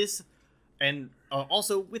 this, and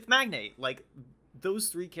also with Magnate. Like, those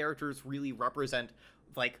three characters really represent,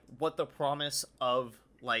 like, what the promise of,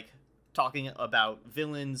 like, talking about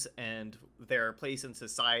villains and their place in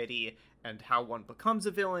society and how one becomes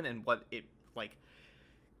a villain and what it, like,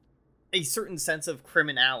 a certain sense of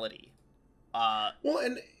criminality. Well,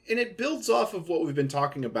 and it builds off of what we've been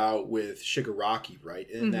talking about with Shigaraki, right?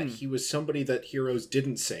 In that he was somebody that heroes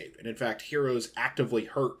didn't save, and in fact, heroes actively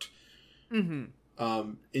hurt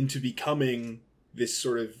into becoming this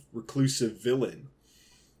sort of reclusive villain.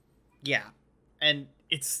 Yeah, and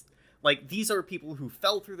it's like, these are people who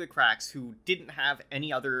fell through the cracks, who didn't have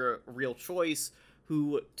any other real choice,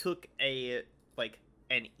 who took an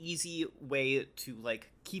easy way to, like,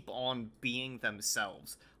 keep on being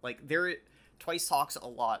themselves. Like, Twice talks a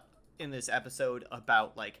lot in this episode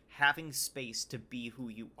about, like, having space to be who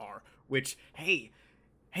you are, which, hey,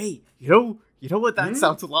 you know what that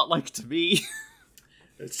sounds a lot like to me?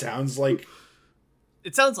 It sounds like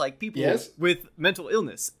people yes? with mental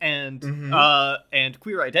illness and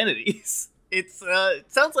queer identities. It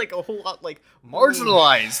sounds like a whole lot like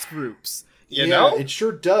marginalized groups. You know? It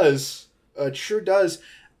sure does. It sure does.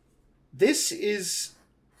 This is,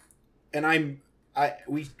 and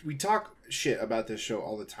we talk shit about this show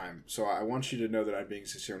all the time, so I want you to know that I'm being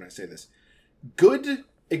sincere when I say this. Good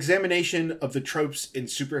examination of the tropes in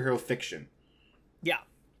superhero fiction. Yeah.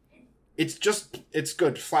 It's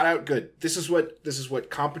good, flat out good. This is what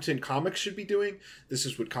competent comics should be doing. This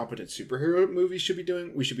is what competent superhero movies should be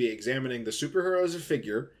doing. We should be examining the superhero as a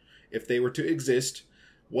figure, if they were to exist,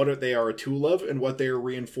 what they are a tool of, and what they are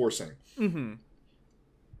reinforcing. Mm-hmm.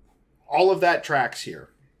 All of that tracks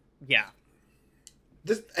here. Yeah.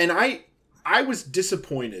 And I was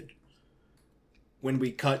disappointed when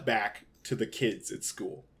we cut back to the kids at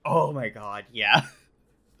school. Oh my god, yeah.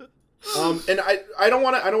 And I don't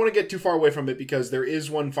want to get too far away from it, because there is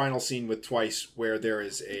one final scene with Twice where there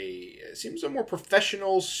is it seems a more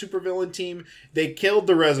professional supervillain team. They killed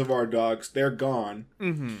the Reservoir Dogs. They're gone.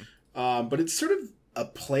 Mm-hmm. But it's sort of a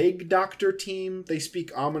plague doctor team. They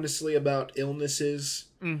speak ominously about illnesses.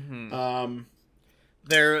 Mm-hmm.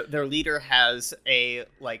 Their leader has a,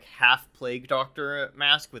 like, half plague doctor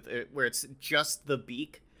mask where it's just the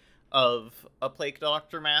beak of a plague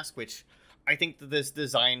doctor mask, which I think that this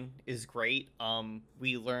design is great.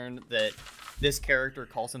 We learned that this character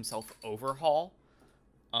calls himself Overhaul.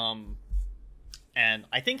 And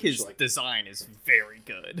I think his design is very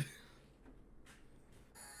good.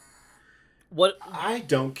 What I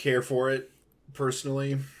don't care for it,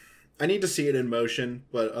 personally. I need to see it in motion,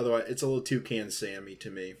 but otherwise it's a little Toucan Sammy to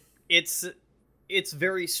me. It's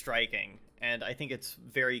very striking, and I think it's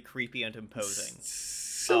very creepy and imposing.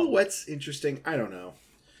 Silhouette's interesting. I don't know.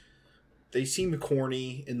 They seem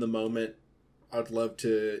corny in the moment. I'd love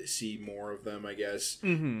to see more of them, I guess.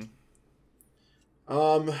 Mm-hmm.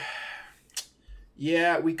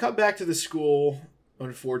 Yeah, we cut back to the school,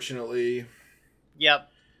 unfortunately. Yep.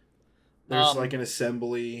 There's like an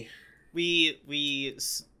assembly. We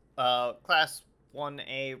class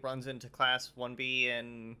 1A runs into class 1B,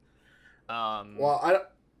 and well,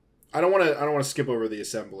 I don't want to skip over the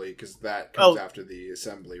assembly, because that comes after the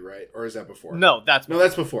assembly, right? Or is that before? No, that's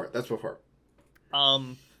before. That's before.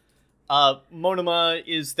 Monoma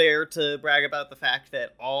is there to brag about the fact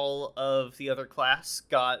that all of the other class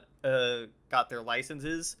got their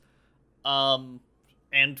licenses. And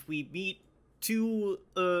we meet two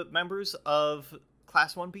members of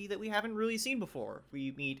Class 1B that we haven't really seen before.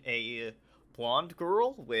 We meet a blonde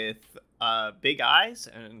girl with big eyes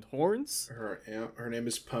and horns. Her name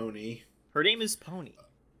is Pony.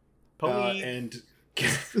 Pony. And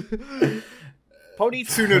Pony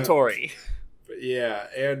Tsunotori. Yeah,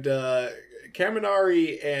 and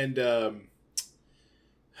Kaminari and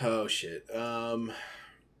oh shit. They're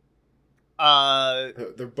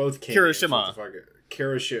both Kirishima.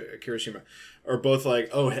 Kirishima are both like,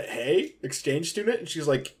 oh, hey, exchange student? And she's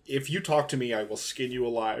like, if you talk to me, I will skin you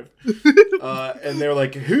alive. And they're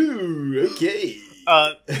like, whoo, okay.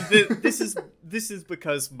 This is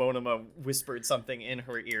because Monoma whispered something in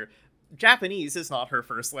her ear. Japanese is not her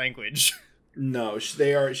first language. No,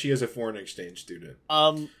 she is a foreign exchange student.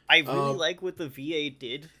 I really like what the VA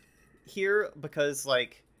did here, because,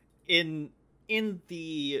 like, in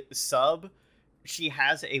the sub, she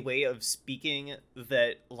has a way of speaking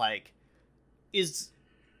that, like,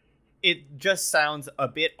 it just sounds a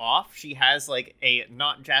bit off. She has, like, a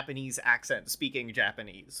not Japanese accent speaking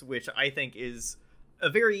Japanese, which I think is a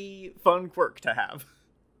very fun quirk to have.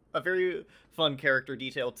 A very fun character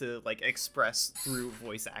detail to, like, express through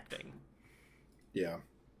voice acting. Yeah.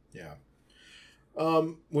 Yeah.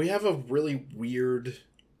 We have a really weird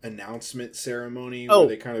announcement ceremony where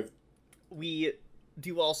they kind of... We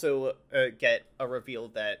do also get a reveal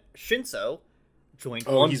that Shinso joined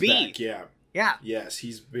 1B. Oh, he's back, yeah. Yeah. Yes,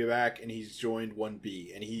 he's back and he's joined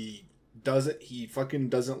 1B. And he fucking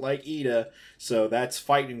doesn't like Ida, so that's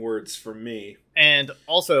fighting words from me. And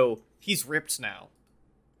also, he's ripped now.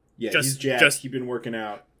 Yeah, he's jacked. He's been working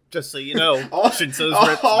out. Just so you know, Shinso's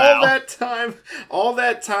ripped now. All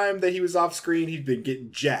that time that he was off screen, he'd been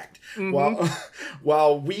getting jacked. Mm-hmm.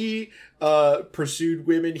 While we pursued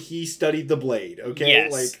women, he studied the blade. Okay,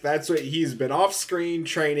 yes. Like that's what he's been off screen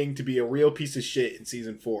training to be a real piece of shit in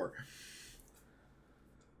season 4.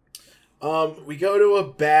 We go to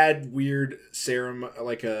a bad, weird ceremony,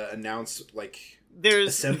 like there's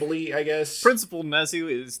assembly, I guess. Principal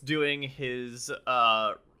Nezu is doing his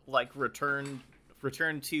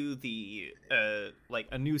return to the like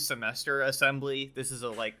a new semester assembly. This is a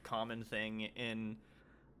like common thing in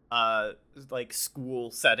like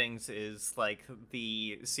school settings, is like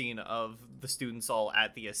the scene of the students all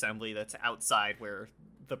at the assembly that's outside where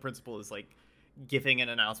the principal is like giving an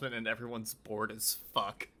announcement and everyone's bored as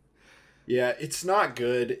fuck. Yeah, it's not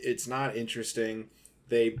good. It's not interesting.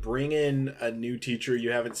 They bring in a new teacher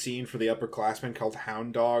you haven't seen for the upperclassmen called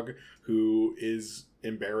Hound Dog, who is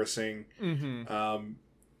embarrassing. Mm-hmm.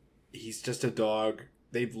 He's just a dog.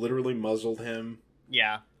 They've literally muzzled him.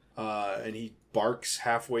 Yeah. And he barks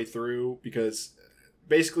halfway through because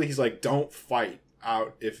basically he's like, don't fight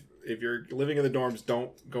out. If you're living in the dorms,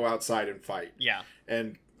 don't go outside and fight. Yeah.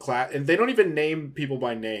 And they don't even name people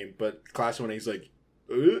by name, but class 1, he's like,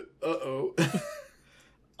 uh-oh.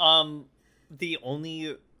 The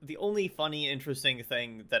only funny, interesting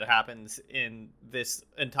thing that happens in this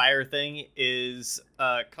entire thing is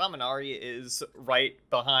Kaminari is right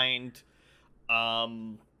behind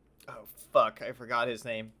oh fuck, I forgot his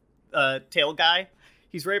name. Tail guy.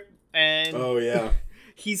 He's right, and oh yeah.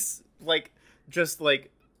 He's like just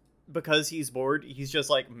like, because he's bored, he's just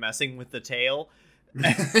like messing with the tail.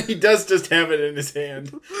 He does just have it in his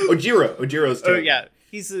hand. Ojiro's tail. Oh yeah.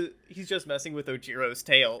 He's just messing with Ojiro's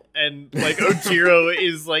tail, and like Ojiro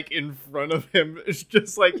is like in front of him,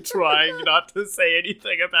 just like trying not to say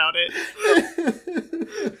anything about it.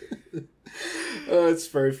 It's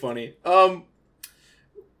very funny.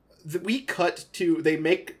 We cut to, they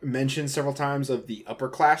make mention several times of the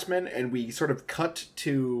upperclassmen, and we sort of cut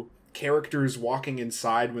to characters walking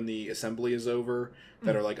inside when the assembly is over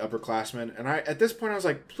that are like upperclassmen, and at this point I was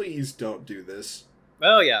like, please don't do this.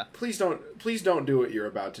 Oh yeah. Please don't do what you're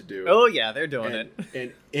about to do. Oh yeah, they're doing it.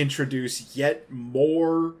 And introduce yet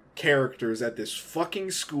more characters at this fucking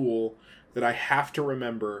school that I have to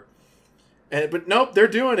remember. But nope, they're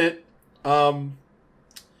doing it. Bakugo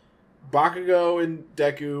and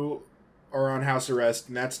Deku are on house arrest,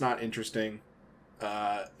 and that's not interesting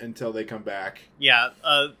until they come back. Yeah,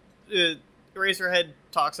 Eraserhead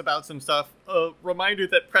talks about some stuff. Reminder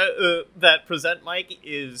that that Present Mike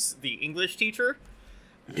is the English teacher.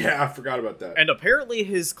 Yeah, I forgot about that. And apparently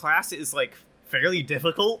his class is, like, fairly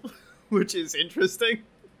difficult, which is interesting.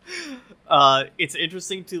 It's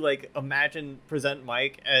interesting to, like, imagine Present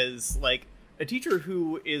Mike as, like, a teacher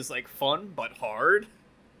who is, like, fun but hard.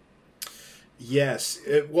 Yes.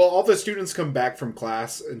 Well, all the students come back from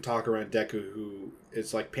class and talk around Deku, who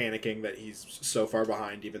is, like, panicking that he's so far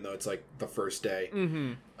behind, even though it's, like, the first day.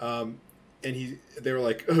 Mm-hmm. And they were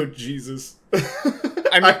like, oh, Jesus.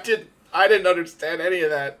 I didn't understand any of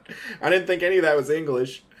that. I didn't think any of that was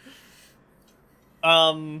English.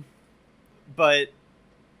 But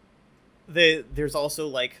there's also,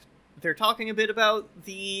 like, they're talking a bit about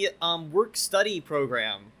the work-study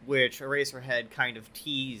program, which Eraserhead kind of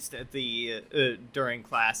teased at the during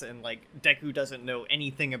class, and, like, Deku doesn't know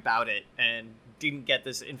anything about it and didn't get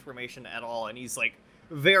this information at all, and he's, like,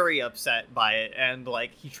 very upset by it, and,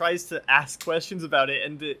 like, he tries to ask questions about it,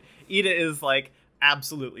 and Ida is like,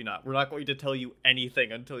 absolutely not. We're not going to tell you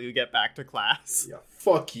anything until you get back to class. Yeah,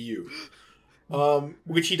 fuck you.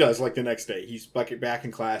 Which he does, like, the next day. He's back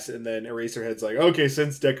in class, and then Eraserhead's like, okay,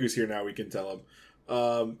 since Deku's here now, we can tell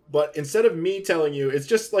him. But instead of me telling you, it's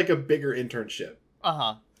just, like, a bigger internship.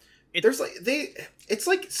 Uh-huh. It's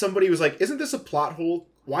like somebody was like, isn't this a plot hole?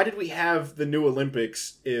 Why did we have the new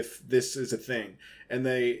Olympics if this is a thing? And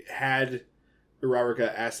they had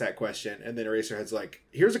Uraraka asks that question, and then Eraserhead's like,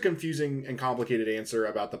 here's a confusing and complicated answer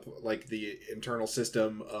about the internal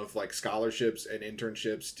system of like scholarships and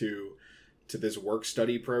internships to this work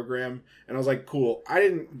study program. And I was like, cool. I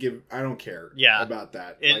don't care about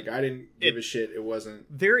that. I didn't give a shit. It wasn't.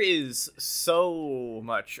 There is so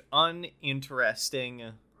much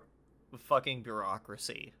uninteresting fucking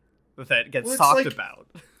bureaucracy that gets talked about.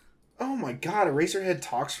 Oh my god, Eraserhead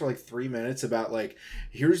talks for like 3 minutes about like,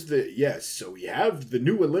 so we have the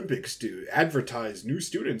new Olympics to advertise new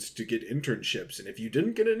students to get internships, and if you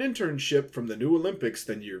didn't get an internship from the new Olympics,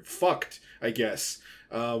 then you're fucked, I guess.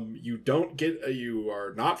 You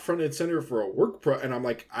are not front and center for a and I'm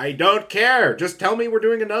like, I don't care. Just tell me we're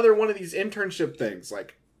doing another one of these internship things.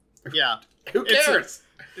 Like, yeah, who cares?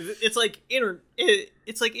 It's like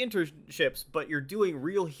internships, but you're doing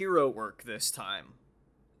real hero work this time.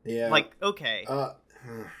 Yeah. Like, okay.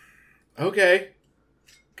 Okay.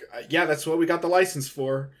 Yeah, that's what we got the license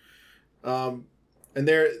for. And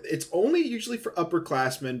it's only usually for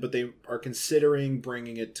upperclassmen, but they are considering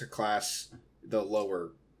bringing it to the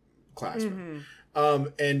lower classmen.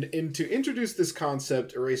 And to introduce this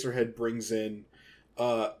concept, Eraserhead brings in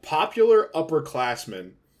popular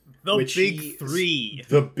upperclassmen. The big three.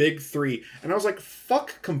 The big three. And I was like,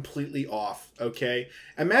 fuck completely off, okay?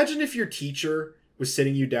 Imagine if your teacher was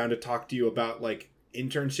sitting you down to talk to you about, like,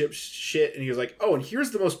 internship shit, and he was like, oh, and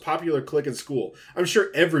here's the most popular clique in school. I'm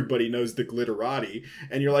sure everybody knows the Glitterati.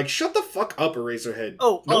 And you're like, shut the fuck up, Eraserhead.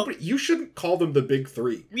 You shouldn't call them the big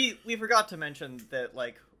three. We forgot to mention that,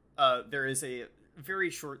 like, there is a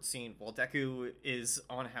very short scene while Deku is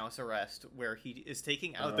on house arrest where he is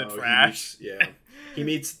taking out the trash. He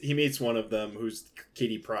meets one of them who's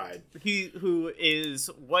Kitty Pryde. Who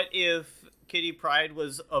is, what if Kitty Pryde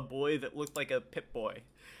was a boy that looked like a Pip-Boy?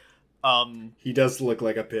 He does look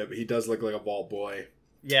like a Pip. He does look like a Vault Boy.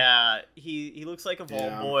 Yeah, he looks like a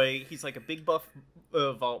Vault Boy. He's like a big buff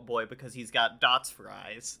Vault Boy because he's got dots for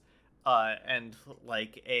eyes. And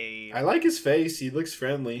like a... I like his face. He looks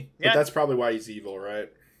friendly. But that's probably why he's evil,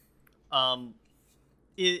 right? I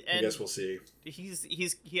guess we'll see.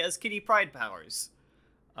 He has Kitty Pryde powers.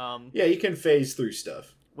 Yeah, he can phase through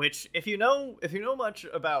stuff. Which, if you know much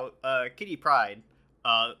about Kitty Pryde,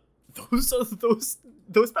 those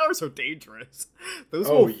powers are dangerous. Those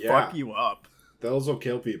will fuck you up. Those will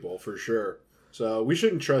kill people for sure. So we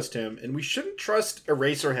shouldn't trust him, and we shouldn't trust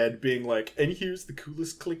Eraserhead being like, and here's the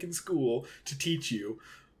coolest clique in school to teach you.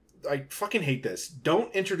 I fucking hate this.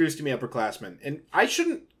 Don't introduce to me upperclassmen, and I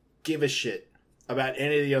shouldn't give a shit about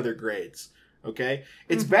any of the other grades. Okay,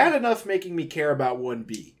 it's bad enough making me care about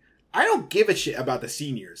 1B. I don't give a shit about the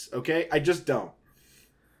seniors, okay? I just don't.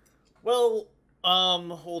 Well,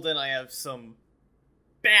 Holden, I have some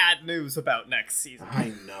bad news about next season.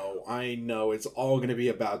 I know. It's all gonna be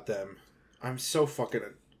about them. I'm so fucking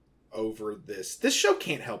over this. This show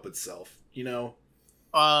can't help itself, you know?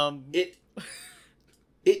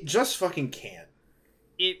 It just fucking can't.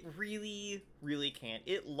 It really, really can't.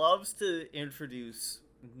 It loves to introduce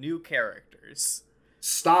new characters.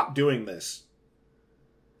 Stop doing this.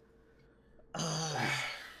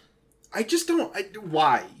 I just don't.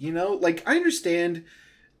 Why? You know, like, I understand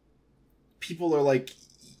people are like,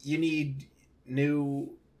 you need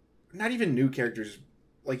not even new characters.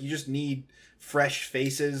 Like, you just need fresh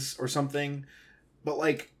faces or something. But,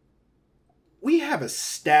 like, we have a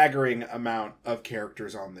staggering amount of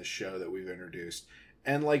characters on this show that we've introduced.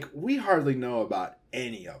 And, like, we hardly know about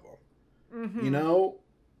any of them. You know?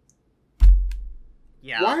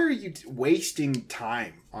 Yeah. Why are you wasting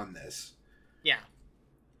time on this? Yeah.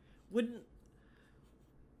 When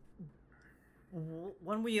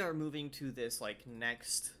we are moving to this, like,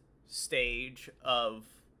 next stage of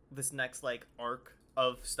this next, like, arc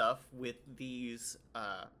of stuff with these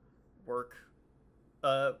work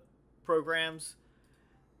programs,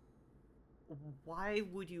 why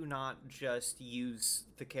would you not just use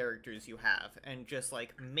the characters you have and just,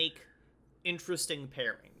 like, make interesting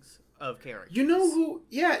pairings of characters? You know who?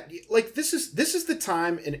 Yeah, like, this is the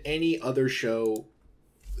time in any other show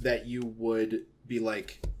that you would be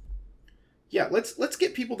like, yeah, let's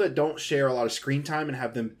get people that don't share a lot of screen time and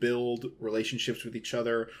have them build relationships with each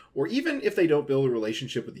other. Or even if they don't build a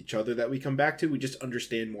relationship with each other that we come back to, we just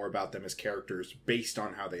understand more about them as characters based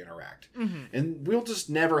on how they interact. And we'll just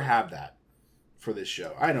never have that for this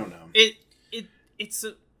show. I don't know. It's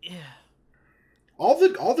a... Yeah. All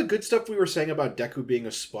the good stuff we were saying about Deku being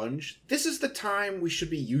a sponge, this is the time we should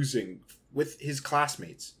be using with his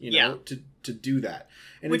classmates, you know, to do that.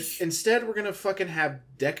 And instead we're going to fucking have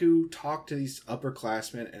Deku talk to these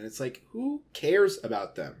upperclassmen, and it's like, who cares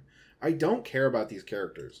about them? I don't care about these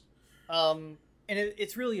characters. And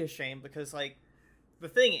it's really a shame because, like, the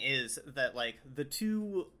thing is that like the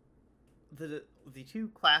two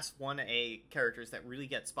class 1A characters that really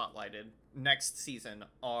get spotlighted next season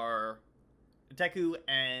are Deku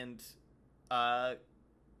and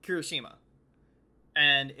Kirishima.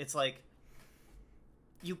 And it's like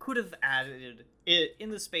you could have added it in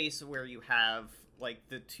the space where you have like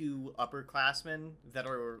the two upperclassmen that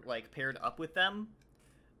are like paired up with them.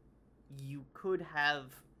 You could have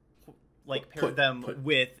like paired them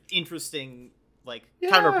with interesting like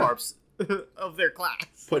counterparts of their class.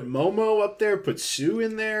 Put Momo up there, put Sue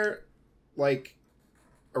in there. Like,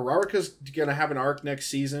 Araraka's gonna have an arc next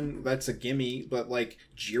season. That's a gimme. But, like,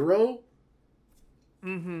 Jiro?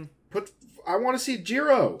 Mm-hmm. I want to see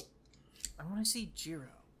Jiro. I want to see Jiro.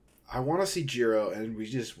 I want to see Jiro, and we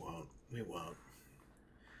just won't. We won't.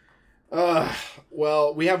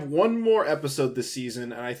 Well, we have one more episode this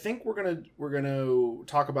season, and I think we're gonna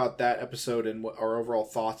talk about that episode and what our overall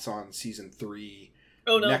thoughts on season 3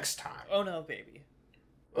 next time. Oh no, baby.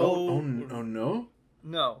 Oh no?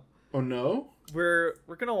 No. Oh no? We're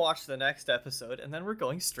gonna watch the next episode, and then we're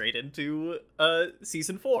going straight into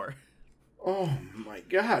season 4. Oh my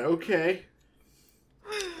god, okay.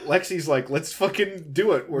 Lexi's like, let's fucking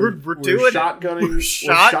do it. We're doing shotgunning. We're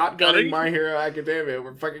shotgunning My Hero Academia.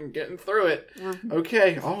 We're fucking getting through it.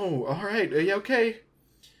 Okay. Oh, all right. Yeah, okay.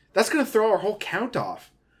 That's gonna throw our whole count off.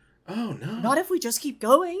 Oh no. Not if we just keep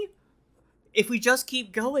going. If we just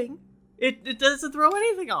keep going, it doesn't throw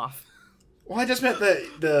anything off. Well, I just meant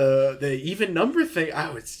the even number thing.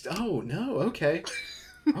 Oh no. Okay.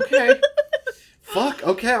 Okay. Fuck.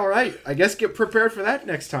 Okay. All right. I guess get prepared for that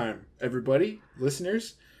next time, everybody,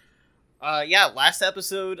 listeners. Last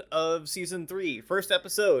episode of season 3, first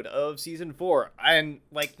episode of season 4, and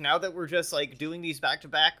like now that we're just like doing these back to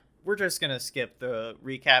back, we're just gonna skip the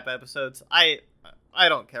recap episodes. I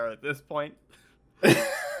don't care at this point.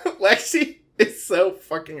 Lexi is so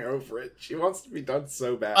fucking over it. She wants to be done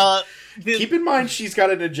so bad. Keep in mind she's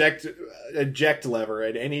got an eject lever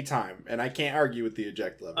at any time, and I can't argue with the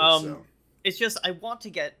eject lever. So. It's just I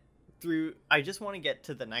just want to get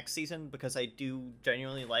to the next season because I do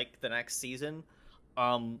genuinely like the next season.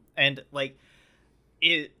 And like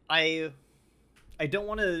I don't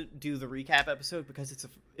want to do the recap episode because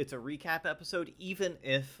it's a recap episode, even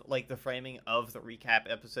if like the framing of the recap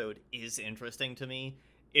episode is interesting to me.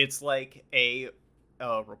 It's like a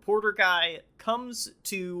reporter guy comes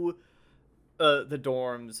to the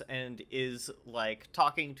dorms and is like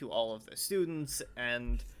talking to all of the students,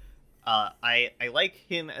 and I like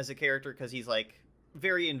him as a character because he's like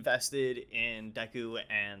very invested in Deku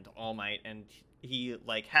and All Might, and he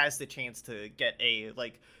like has the chance to get a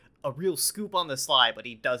real scoop on the sly, but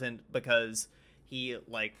he doesn't because he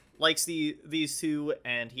like likes these two,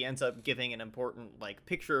 and he ends up giving an important like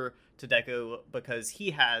picture to Deku because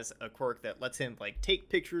he has a quirk that lets him like take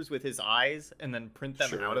pictures with his eyes and then print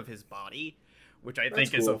them out of his body, which I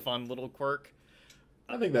think is a fun little quirk.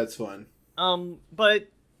 I think that's fun. But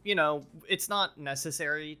you know, it's not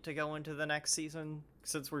necessary to go into the next season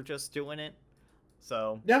since we're just doing it.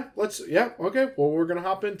 So okay. Well, we're gonna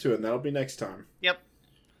hop into it, and that'll be next time. Yep.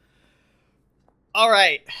 All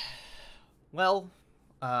right. Well,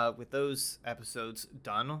 with those episodes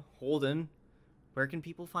done, Holden, where can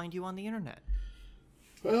people find you on the internet?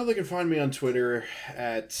 Well, they can find me on Twitter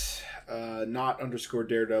at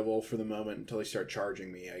 @not_daredevil for the moment until they start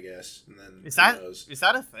charging me, I guess. And then is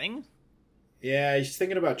that a thing? Yeah, he's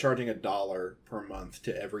thinking about charging $1 per month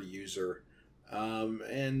to every user,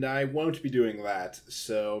 and I won't be doing that.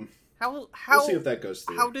 So we'll see if that goes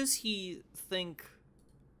through. How does he think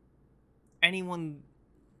anyone?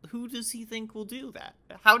 Who does he think will do that?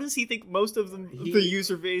 How does he think most of the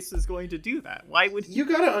user base is going to do that? Why would he? You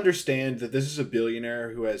got to understand that this is a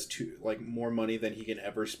billionaire who has more money than he can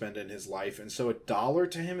ever spend in his life, and so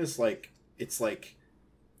 $1 to him is like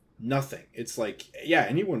nothing. It's like, yeah,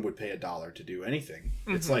 anyone would pay $1 to do anything.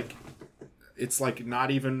 Mm-hmm. It's like not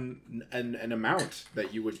even an amount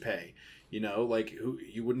that you would pay, like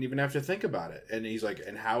you wouldn't even have to think about it. And he's like,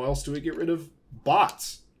 and how else do we get rid of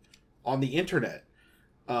bots on the internet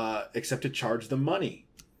except to charge them money?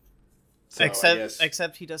 So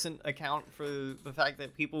except he doesn't account for the fact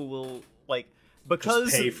that people will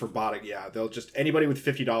because just pay for bot. Yeah, they'll just, anybody with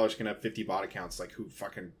 $50 can have 50 bot accounts. Like, who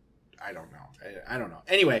fucking, I don't know.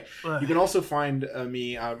 Anyway, you can also find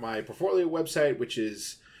me on my portfolio website, which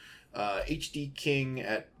is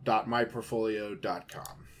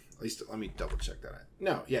hdking@myportfolio.com. At least let me double check that.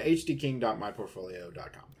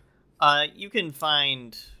 hdking.myportfolio.com. You can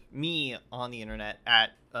find me on the internet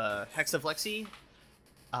at Hexaflexy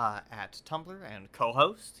at Tumblr and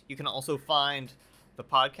co-host. You can also find the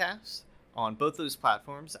podcast on both those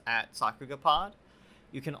platforms at SakugaPod.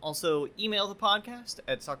 You can also email the podcast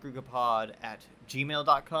at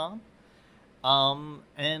sakuragapod@gmail.com.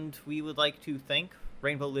 And we would like to thank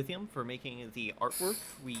Rainbow Lithium for making the artwork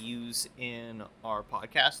we use in our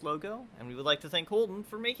podcast logo, and we would like to thank Holden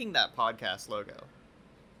for making that podcast logo.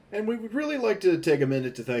 And we would really like to take a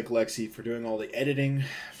minute to thank Lexi for doing all the editing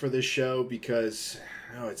for this show, because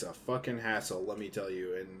it's a fucking hassle, let me tell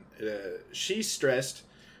you. And she's stressed,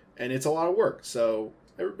 and it's a lot of work. So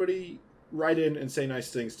everybody write in and say nice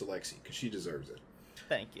things to Lexi, because she deserves it.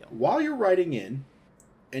 Thank you. While you're writing in,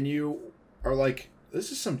 and you are like,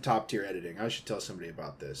 this is some top-tier editing, I should tell somebody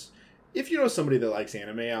about this. If you know somebody that likes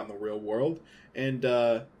anime out in the real world, and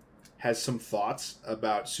has some thoughts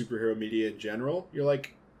about superhero media in general, you're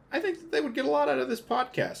like, I think that they would get a lot out of this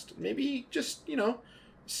podcast. Maybe just,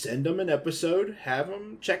 send them an episode, have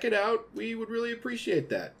them check it out. We would really appreciate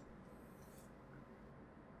that.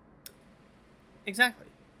 Exactly.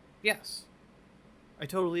 Yes. I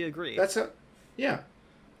totally agree. Yeah.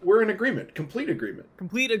 We're in agreement. Complete agreement.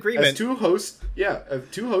 Complete agreement. As two hosts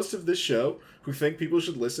of this show who think people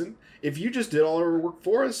should listen, if you just did all our work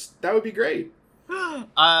for us, that would be great.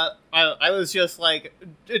 I was just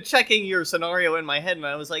checking your scenario in my head, and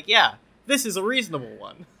I was like, yeah, this is a reasonable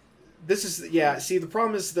one. See, the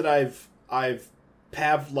problem is that I've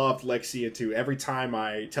Pavloved Lexi into every time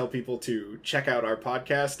I tell people to check out our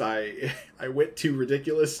podcast, I went too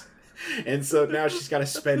ridiculous. And so now she's got to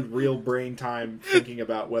spend real brain time thinking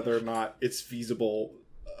about whether or not it's feasible,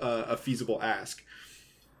 a feasible ask.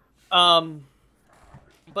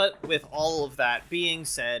 But with all of that being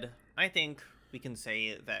said, I think we can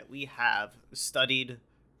say that we have studied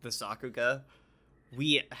the Sakuga.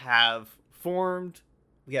 We have forged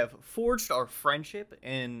our friendship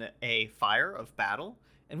in a fire of battle,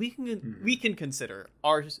 and we can consider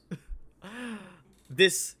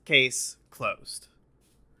this case closed.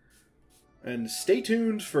 And stay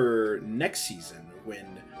tuned for next season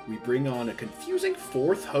when we bring on a confusing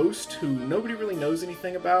fourth host who nobody really knows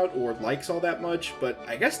anything about or likes all that much, but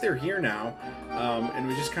I guess they're here now, and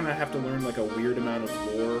we just kind of have to learn a weird amount of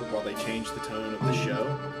lore while they change the tone of the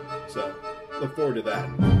show. So, look forward to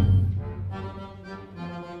that.